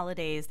and the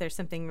holidays. There's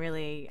something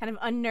really kind of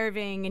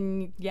unnerving,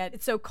 and yet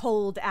it's so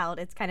cold out.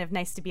 It's kind of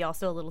nice to be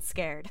also a little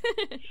scared.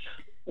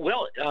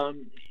 Well,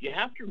 you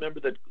have to remember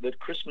that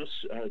Christmas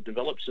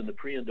develops in the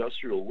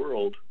pre-industrial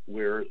world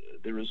where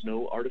there is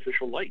no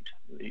artificial light.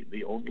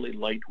 The only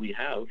light we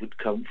have would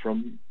come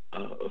from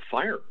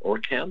fire or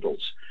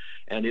candles,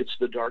 and it's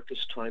the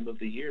darkest time of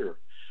the year.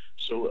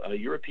 So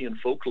European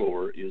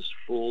folklore is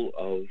full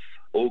of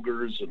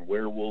ogres and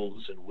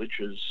werewolves and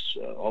witches,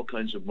 all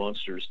kinds of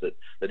monsters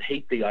that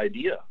hate the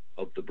idea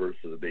of the birth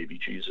of the baby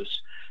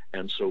Jesus,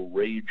 and so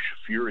rage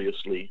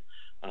furiously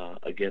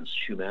against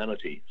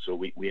humanity. So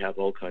we have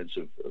all kinds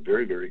of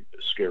very, very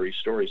scary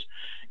stories.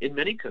 In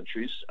many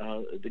countries,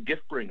 the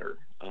gift bringer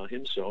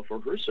himself or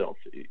herself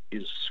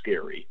is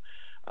scary.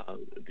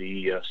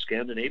 The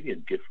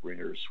Scandinavian gift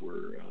bringers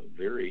were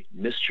very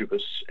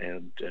mischievous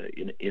and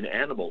in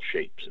animal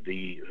shapes.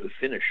 The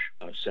Finnish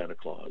Santa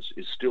Claus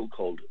is still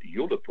called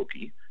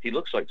Joulupukki. He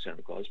looks like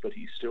Santa Claus, but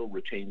he still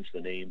retains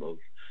the name of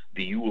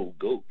the Yule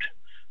goat,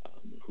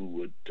 who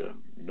would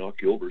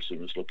knock you over as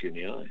soon as look you in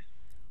the eye.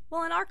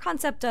 Well, and our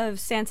concept of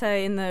Santa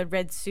in the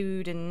red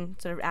suit and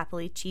sort of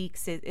appley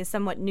cheeks is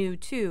somewhat new,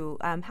 too.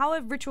 How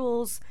have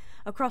rituals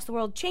across the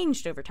world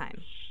changed over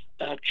time?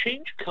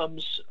 Change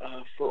comes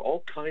for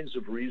all kinds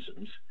of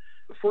reasons.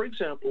 For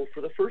example, for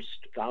the first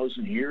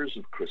 1,000 years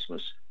of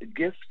Christmas,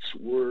 gifts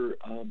were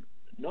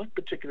not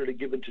particularly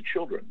given to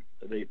children.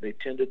 They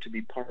tended to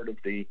be part of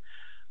the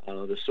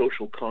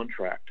social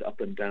contract up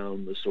and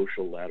down the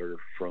social ladder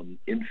from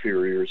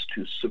inferiors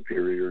to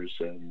superiors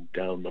and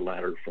down the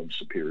ladder from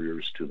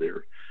superiors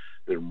to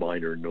their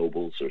minor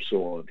nobles or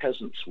so on.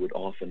 Peasants would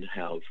often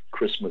have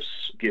Christmas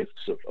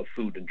gifts of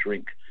food and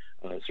drink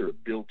sort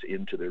of built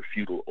into their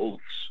feudal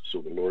oaths,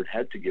 so the Lord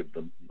had to give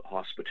them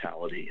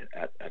hospitality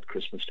at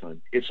Christmas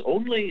time. It's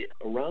only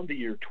around the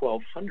year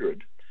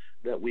 1200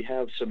 that we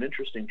have some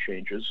interesting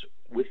changes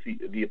with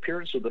the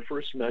appearance of the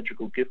first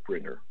magical gift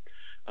bringer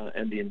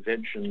and the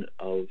invention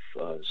of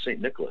St.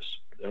 Nicholas.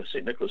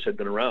 St. Nicholas had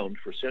been around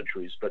for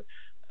centuries, but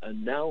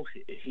now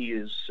he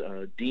is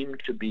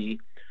deemed to be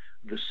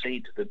the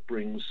saint that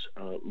brings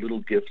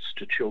little gifts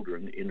to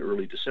children in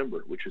early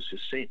December, which is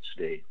his saint's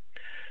day.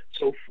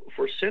 So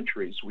for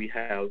centuries, we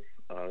have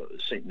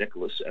St.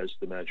 Nicholas as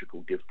the magical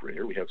gift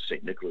bringer. We have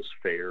St. Nicholas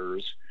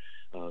fairs,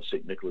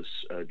 St. Nicholas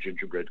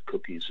gingerbread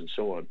cookies, and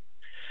so on.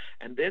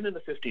 And then in the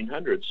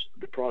 1500s,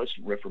 the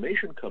Protestant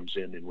Reformation comes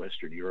in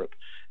Western Europe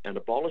and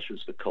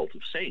abolishes the cult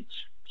of saints.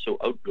 So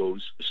out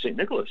goes St.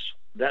 Nicholas.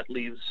 That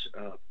leaves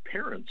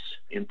parents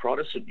in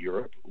Protestant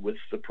Europe with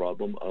the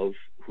problem of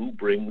who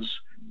brings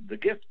the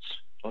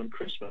gifts on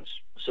Christmas.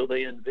 So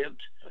they invent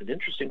an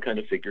interesting kind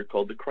of figure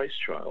called the Christ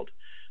child,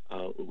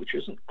 which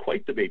isn't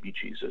quite the baby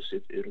Jesus.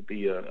 It'll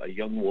be a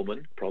young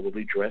woman,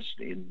 probably dressed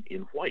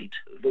in white.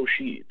 Though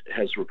she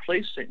has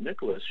replaced St.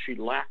 Nicholas, she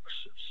lacks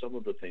some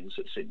of the things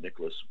that St.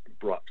 Nicholas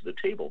brought to the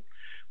table,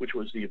 which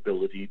was the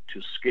ability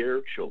to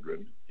scare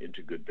children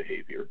into good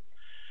behavior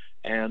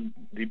and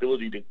the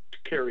ability to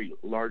carry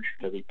large,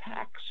 heavy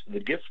packs. The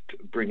gift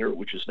bringer,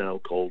 which is now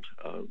called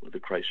the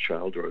Christ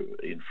child, or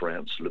in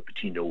France, Le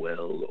Petit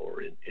Noël,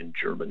 or in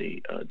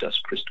Germany, Das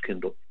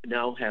Christkindl,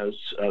 now has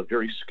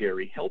very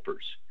scary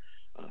helpers.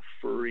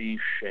 Furry,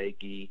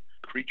 shaggy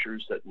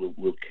creatures that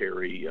will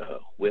carry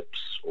whips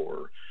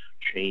or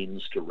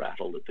chains to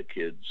rattle at the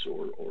kids,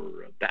 or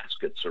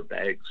baskets or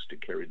bags to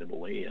carry them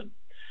away in.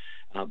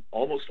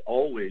 Almost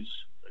always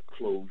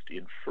clothed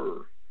in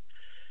fur.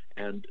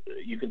 And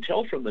you can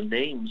tell from the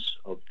names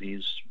of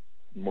these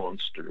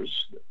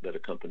monsters that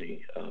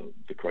accompany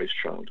the Christ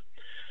child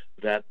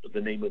that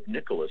the name of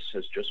Nicholas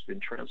has just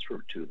been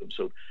transferred to them.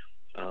 So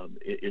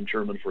in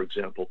German, for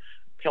example,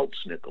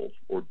 Pelznickel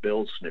or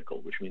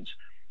Belsnickel, which means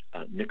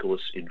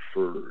Nicholas in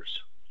furs,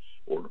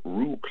 or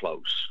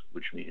Ruhklaus,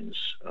 which means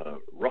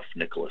rough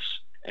Nicholas.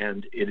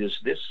 And it is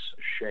this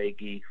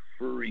shaggy,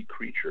 furry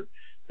creature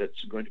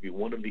that's going to be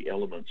one of the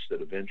elements that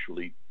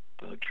eventually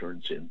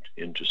turns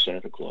into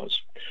Santa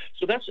Claus.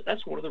 So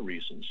that's one of the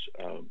reasons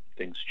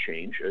things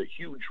change, a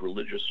huge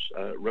religious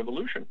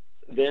revolution.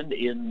 Then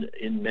in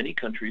many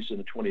countries in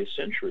the 20th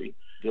century,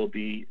 there'll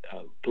be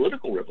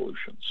political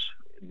revolutions.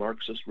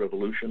 Marxist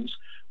revolutions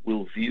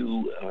will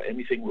view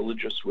anything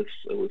religious with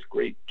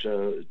great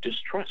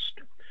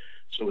distrust.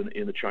 So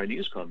in the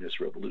Chinese Communist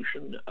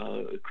Revolution,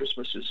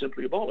 Christmas is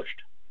simply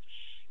abolished.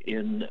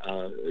 In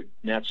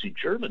Nazi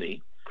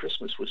Germany,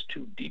 Christmas was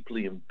too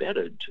deeply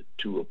embedded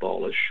to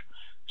abolish,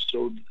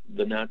 so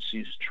the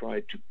Nazis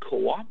tried to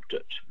co-opt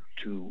it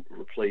to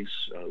replace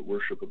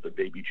worship of the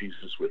baby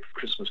Jesus with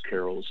Christmas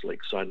carols like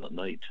Silent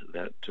Night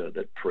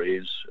that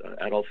praise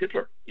Adolf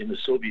Hitler. In the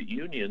Soviet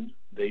Union,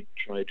 they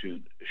tried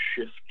to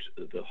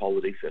shift the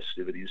holiday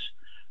festivities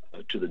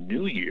to the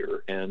New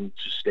Year and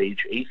to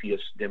stage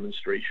atheist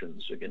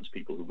demonstrations against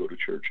people who go to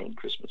church on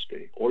Christmas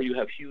Day. Or you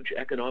have huge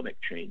economic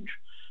change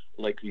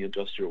like the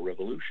Industrial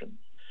Revolution.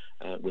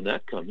 When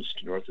that comes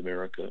to North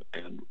America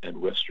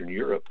and Western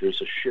Europe,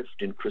 there's a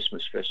shift in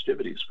Christmas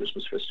festivities.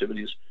 Christmas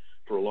festivities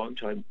for a long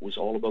time was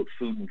all about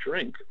food and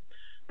drink,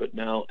 But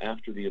now,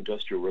 after the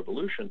Industrial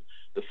Revolution,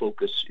 the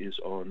focus is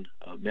on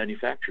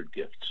manufactured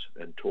gifts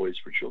and toys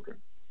for children.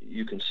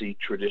 You can see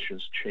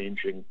traditions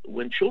changing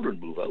when children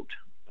move out.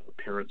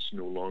 Parents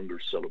no longer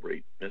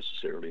celebrate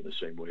necessarily in the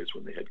same way as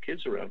when they had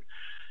kids around.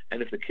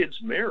 And if the kids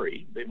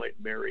marry, they might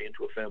marry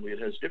into a family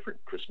that has different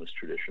Christmas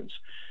traditions.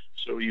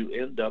 So you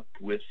end up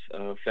with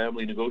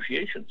family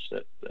negotiations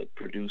that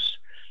produce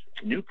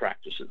new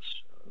practices.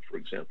 For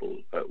example,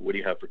 what do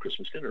you have for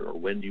Christmas dinner? Or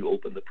when do you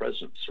open the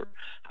presents? Or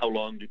how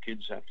long do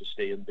kids have to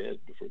stay in bed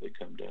before they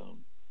come down?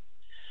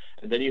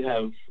 And then you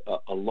have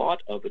a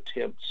lot of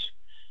attempts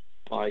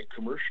by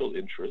commercial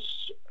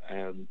interests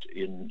and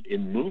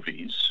in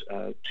movies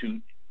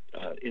to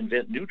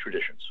invent new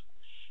traditions.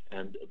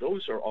 And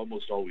those are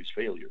almost always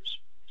failures.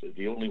 So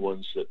the only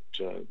ones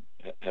that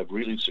have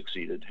really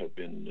succeeded have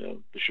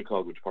been the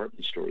Chicago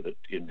department store that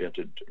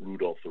invented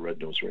Rudolph the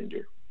Red-Nosed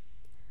Reindeer.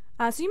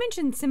 So you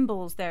mentioned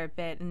symbols there a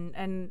bit,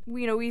 and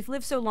you know, we've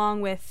lived so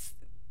long with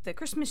the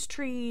Christmas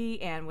tree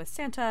and with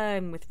Santa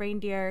and with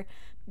reindeer.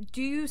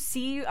 Do you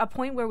see a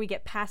point where we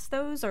get past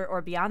those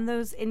or beyond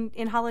those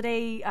in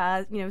holiday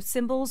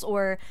symbols,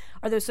 or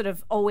are those sort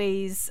of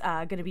always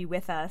going to be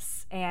with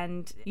us?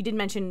 And you did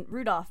mention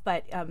Rudolph,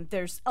 but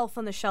there's Elf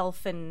on the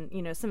Shelf and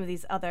some of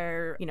these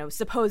other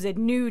supposed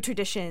new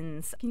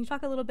traditions. Can you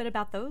talk a little bit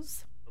about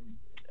those?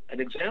 An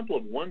example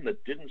of one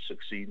that didn't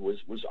succeed was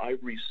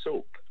Ivory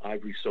Soap.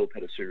 Ivory Soap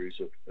had a series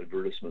of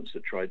advertisements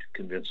that tried to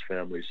convince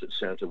families that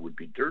Santa would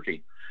be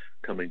dirty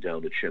coming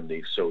down the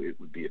chimney, so it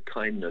would be a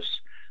kindness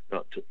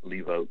not to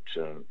leave out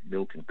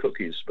milk and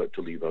cookies, but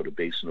to leave out a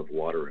basin of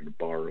water and a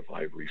bar of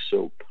Ivory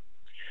Soap.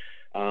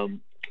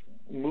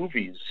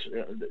 Movies,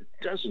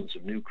 dozens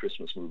of new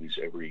Christmas movies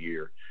every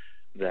year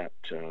that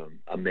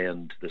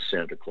amend the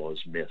Santa Claus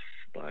myth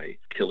by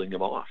killing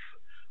him off,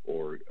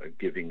 or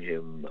giving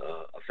him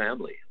a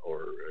family,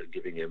 or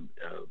giving him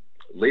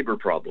labor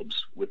problems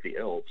with the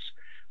elves.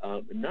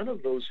 None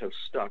of those have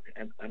stuck,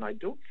 and I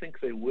don't think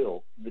they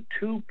will. The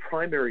two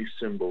primary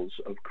symbols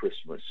of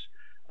Christmas,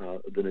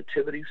 the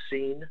nativity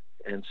scene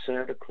and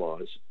Santa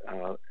Claus,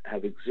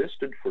 have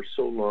existed for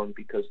so long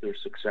because they're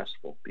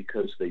successful,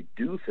 because they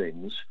do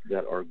things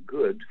that are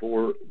good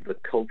for the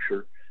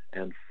culture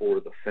and for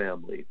the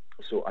family.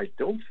 So I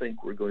don't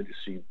think we're going to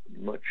see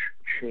much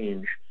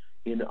change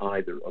in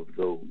either of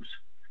those.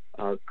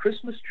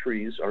 Christmas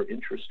trees are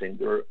interesting.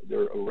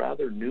 They're a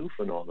rather new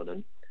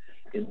phenomenon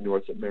in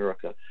North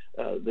America.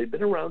 They've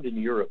been around in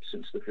Europe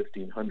since the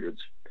 1500s,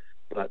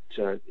 but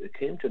it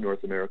came to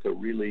North America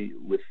really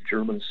with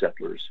German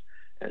settlers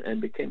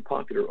and became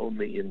popular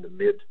only in the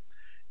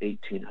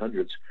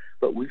mid-1800s.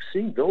 But we've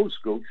seen those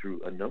go through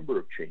a number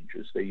of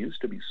changes. They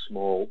used to be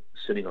small,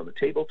 sitting on the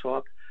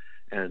tabletop,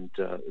 and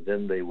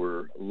then they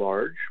were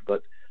large,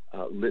 but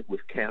lit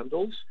with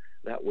candles.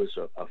 That was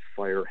a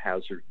fire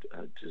hazard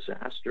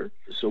disaster.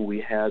 So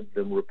we had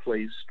them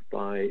replaced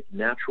by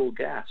natural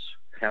gas,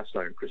 cast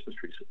iron Christmas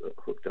trees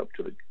hooked up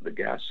to the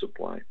gas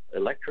supply.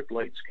 Electric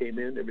lights came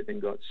in,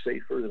 everything got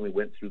safer. Then we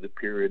went through the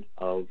period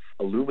of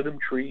aluminum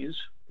trees.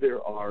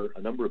 There are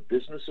a number of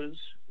businesses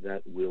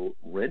that will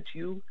rent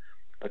you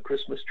a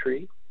Christmas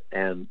tree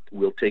and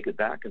will take it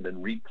back and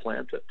then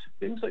replant it.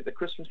 Things like the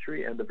Christmas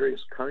tree and the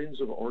various kinds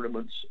of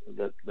ornaments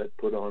that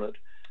put on it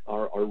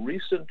are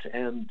recent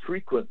and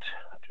frequent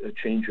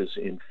changes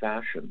in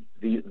fashion.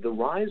 The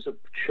rise of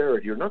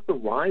charity, or not the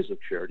rise of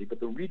charity,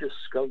 but the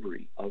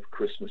rediscovery of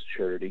Christmas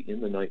charity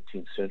in the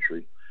 19th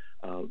century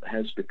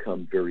has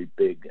become very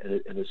big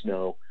and is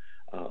now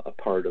a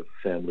part of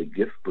family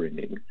gift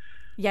bringing.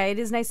 Yeah, it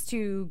is nice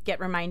to get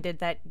reminded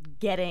that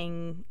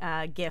getting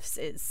gifts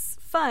is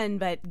fun,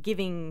 but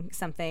giving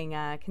something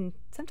can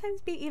sometimes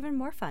be even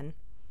more fun.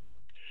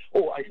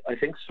 Oh, I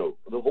think so.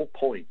 The whole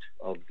point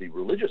of the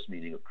religious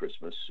meaning of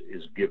Christmas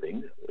is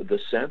giving. The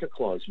Santa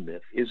Claus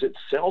myth is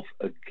itself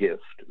a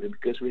gift,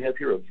 because we have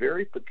here a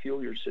very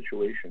peculiar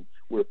situation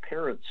where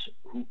parents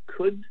who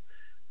could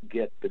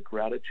get the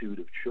gratitude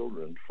of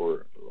children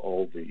for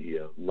all the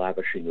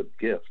lavishing of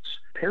gifts,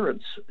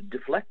 parents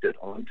deflect it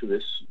onto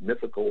this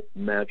mythical,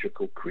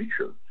 magical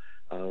creature,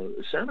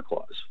 Santa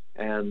Claus,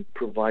 and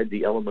provide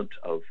the element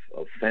of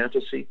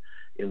fantasy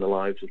in the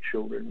lives of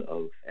children,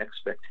 of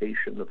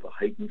expectation, of a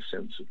heightened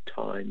sense of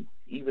time.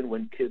 Even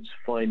when kids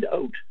find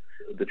out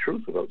the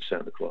truth about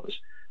Santa Claus,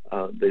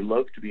 they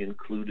love to be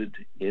included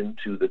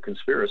into the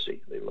conspiracy.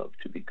 They love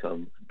to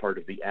become part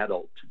of the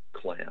adult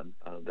clan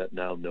that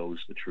now knows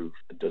the truth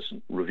and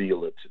doesn't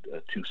reveal it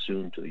too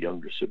soon to the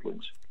younger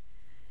siblings.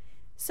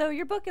 So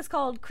your book is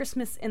called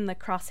Christmas in the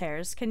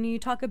Crosshairs. Can you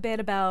talk a bit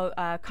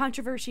about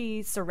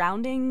controversy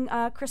surrounding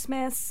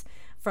Christmas,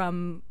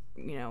 from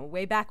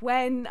way back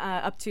when,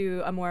 up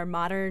to a more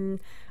modern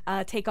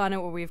take on it,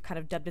 where we've kind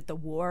of dubbed it the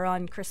war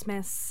on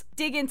Christmas?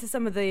 Dig into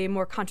some of the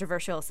more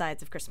controversial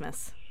sides of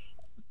Christmas.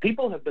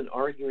 People have been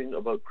arguing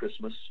about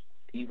Christmas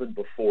even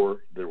before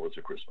there was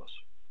a Christmas.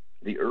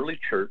 The early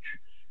church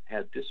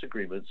had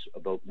disagreements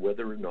about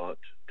whether or not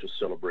to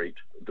celebrate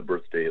the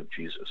birthday of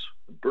Jesus.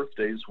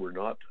 Birthdays were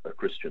not a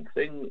Christian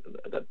thing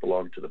that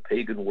belonged to the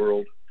pagan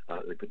world.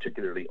 They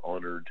particularly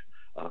honored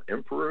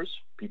emperors,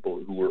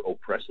 people who were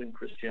oppressing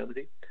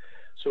Christianity.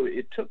 So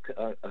it took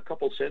a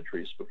couple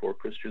centuries before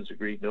Christians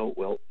agreed, no,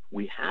 well,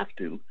 we have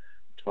to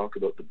talk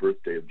about the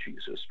birthday of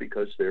Jesus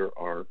because there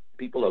are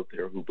people out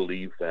there who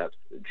believe that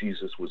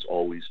Jesus was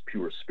always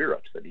pure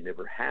spirit, that he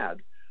never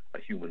had a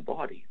human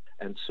body.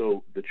 And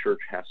so the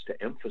church has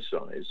to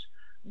emphasize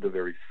the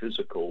very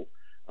physical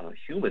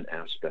human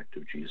aspect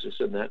of Jesus,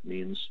 and that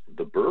means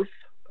the birth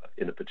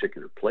in a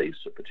particular place,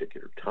 a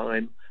particular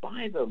time.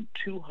 By the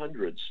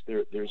 200s,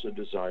 there's a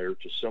desire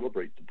to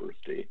celebrate the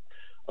birthday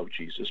of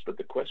Jesus, but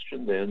the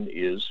question then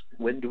is,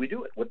 when do we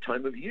do it? What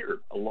time of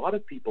year? A lot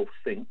of people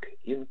think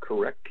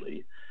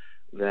incorrectly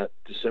that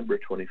December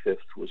 25th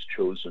was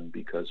chosen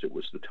because it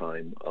was the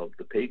time of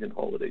the pagan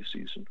holiday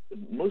season.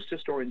 Most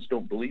historians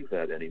don't believe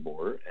that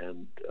anymore,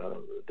 and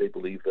they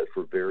believe that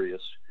for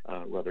various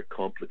rather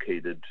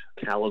complicated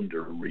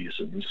calendar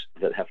reasons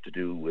that have to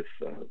do with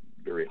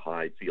very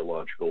high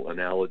theological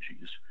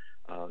analogies,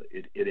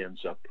 it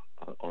ends up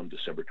on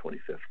December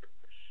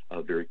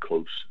 25th, very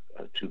close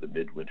to the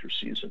midwinter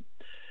season.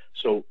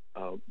 So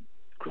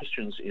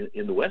Christians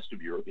in the west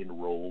of Europe, in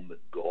Rome,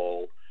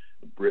 Gaul,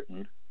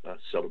 Britain,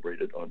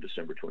 celebrated on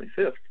December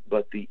 25th,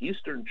 but the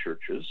Eastern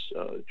churches,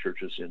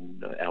 churches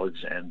in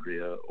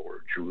Alexandria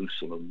or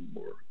Jerusalem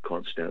or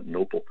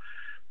Constantinople,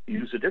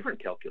 use a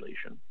different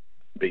calculation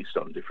based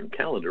on a different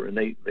calendar, and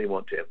they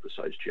want to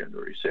emphasize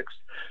January 6th.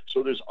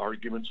 So there's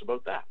arguments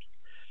about that.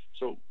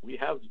 So we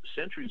have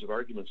centuries of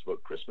arguments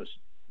about Christmas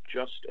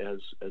just as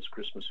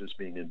Christmas is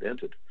being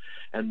invented.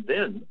 And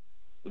then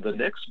the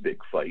next big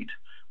fight,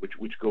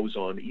 which goes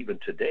on even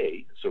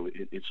today, so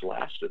it's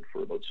lasted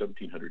for about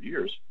 1,700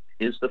 years,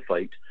 is the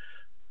fight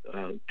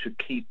to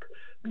keep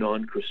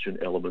non-Christian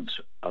elements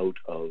out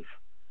of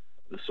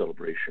the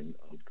celebration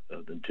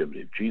of the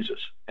Nativity of Jesus.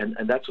 And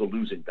that's a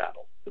losing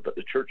battle. But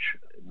the church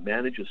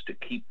manages to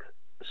keep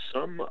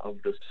some of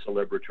the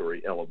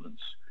celebratory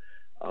elements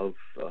of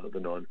the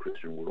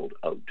non-Christian world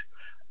out.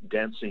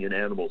 Dancing in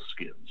animal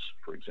skins,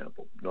 for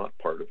example, not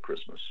part of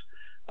Christmas,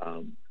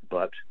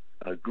 but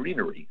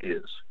greenery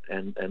is,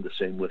 and the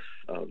same with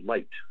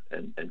light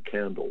and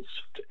candles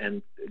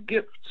and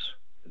gifts.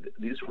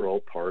 These were all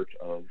part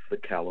of the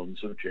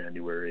Calends of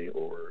January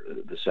or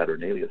the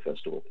Saturnalia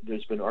festival.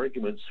 There's been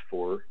arguments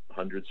for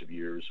hundreds of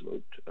years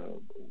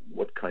about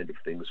what kind of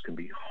things can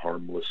be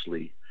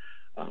harmlessly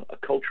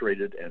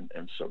acculturated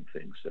and some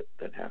things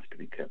that have to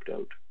be kept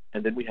out.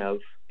 And then we have,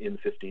 in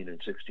 15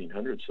 and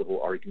 1600s, the whole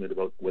argument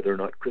about whether or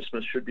not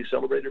Christmas should be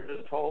celebrated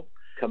at all,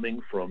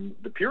 coming from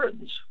the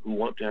Puritans, who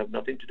want to have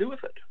nothing to do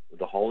with it.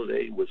 The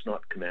holiday was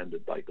not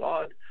commanded by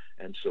God,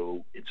 and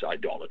so it's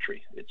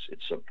idolatry.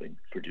 It's something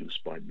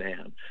produced by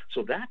man.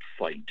 So that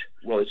fight,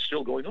 well, it's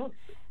still going on.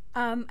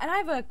 And I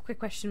have a quick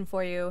question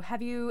for you.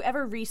 Have you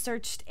ever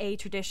researched a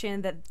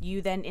tradition that you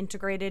then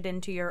integrated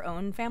into your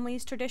own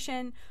family's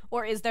tradition?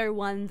 Or is there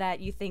one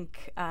that you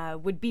think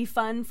would be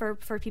fun for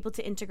people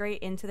to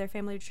integrate into their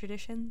family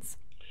traditions?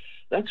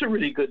 That's a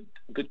really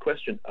good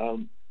question.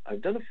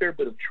 I've done a fair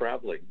bit of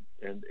traveling,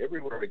 and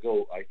everywhere I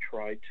go, I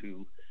try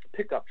to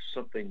pick up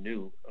something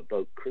new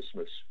about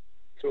Christmas.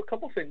 So a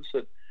couple things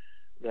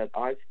that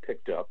I've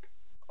picked up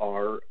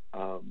are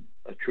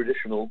a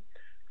traditional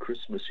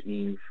Christmas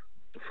Eve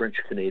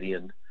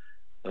French-Canadian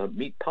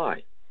meat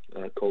pie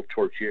called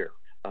tourtière.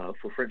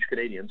 For French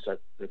Canadians,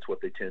 that's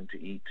what they tend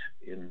to eat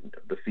in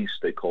the feast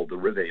they call the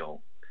Réveillon,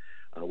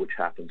 which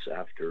happens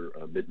after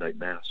midnight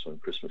mass on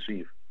Christmas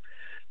Eve.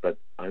 But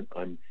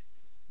I'm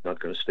not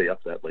going to stay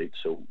up that late,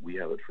 so we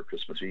have it for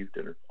Christmas Eve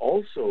dinner.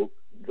 Also,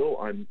 though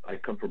I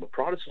come from a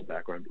Protestant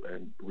background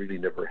and really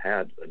never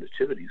had a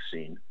nativity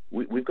scene,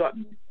 we've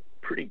gotten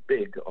pretty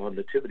big on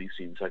nativity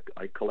scenes.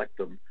 I collect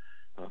them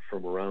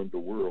from around the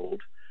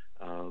world.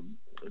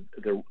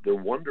 They're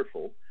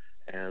wonderful,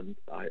 and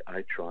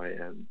I try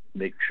and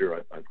make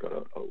sure I've got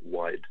a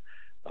wide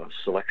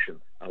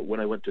selection. When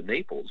I went to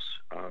Naples,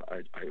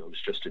 I was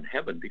just in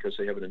heaven because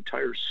they have an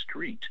entire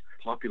street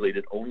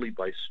populated only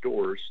by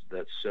stores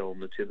that sell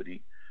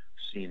nativity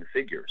scene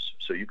figures.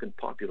 So you can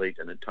populate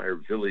an entire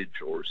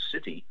village or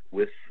city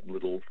with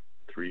little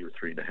 3 or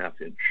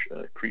 3.5 inch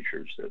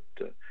creatures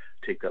that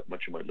take up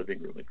much of my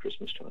living room at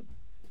Christmas time.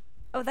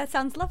 Oh, that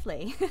sounds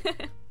lovely.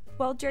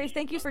 Well, Jerry,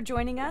 thank you for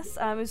joining us.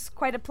 It was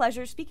quite a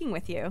pleasure speaking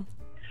with you.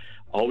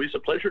 Always a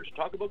pleasure to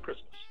talk about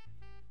Christmas.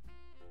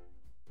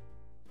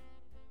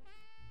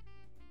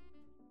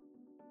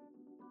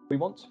 We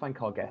want to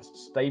thank our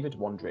guests, David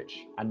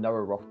Wondrich and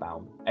Noah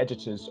Rothbaum,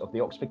 editors of the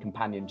Oxford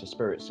Companion to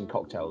Spirits and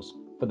Cocktails,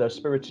 for their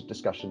spirited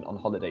discussion on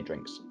holiday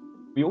drinks.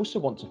 We also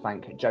want to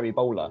thank Jerry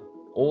Bowler,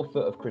 author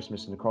of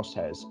Christmas in the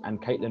Crosshairs,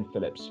 and Caitlin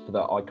Phillips for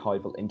their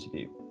archival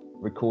interview,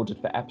 recorded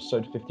for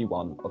episode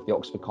 51 of the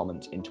Oxford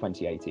Comment in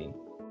 2018.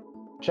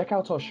 Check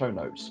out our show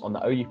notes on the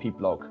OUP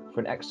blog for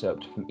an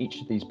excerpt from each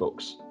of these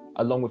books,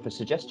 along with a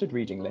suggested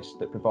reading list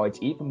that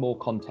provides even more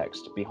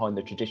context behind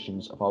the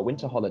traditions of our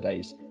winter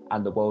holidays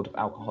and the world of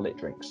alcoholic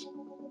drinks.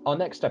 Our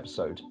next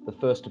episode, the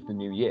first of the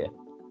new year,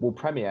 will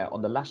premiere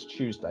on the last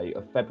Tuesday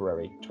of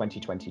February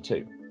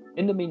 2022.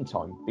 In the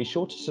meantime, be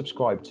sure to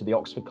subscribe to the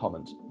Oxford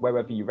Comment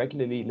wherever you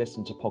regularly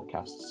listen to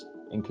podcasts,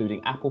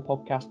 including Apple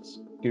Podcasts,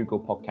 Google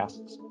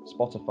Podcasts,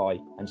 Spotify,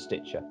 and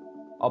Stitcher.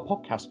 Our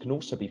podcast can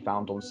also be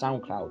found on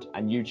SoundCloud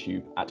and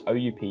YouTube at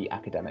OUP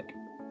Academic.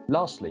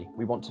 Lastly,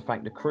 we want to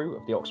thank the crew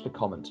of the Oxford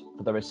Comment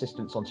for their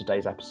assistance on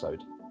today's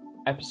episode.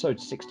 Episode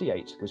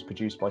 68 was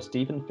produced by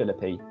Stephen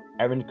Philippi,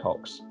 Erin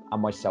Cox,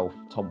 and myself,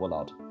 Tom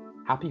Willard.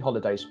 Happy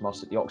holidays from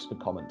us at the Oxford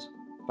Comment.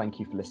 Thank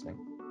you for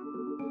listening.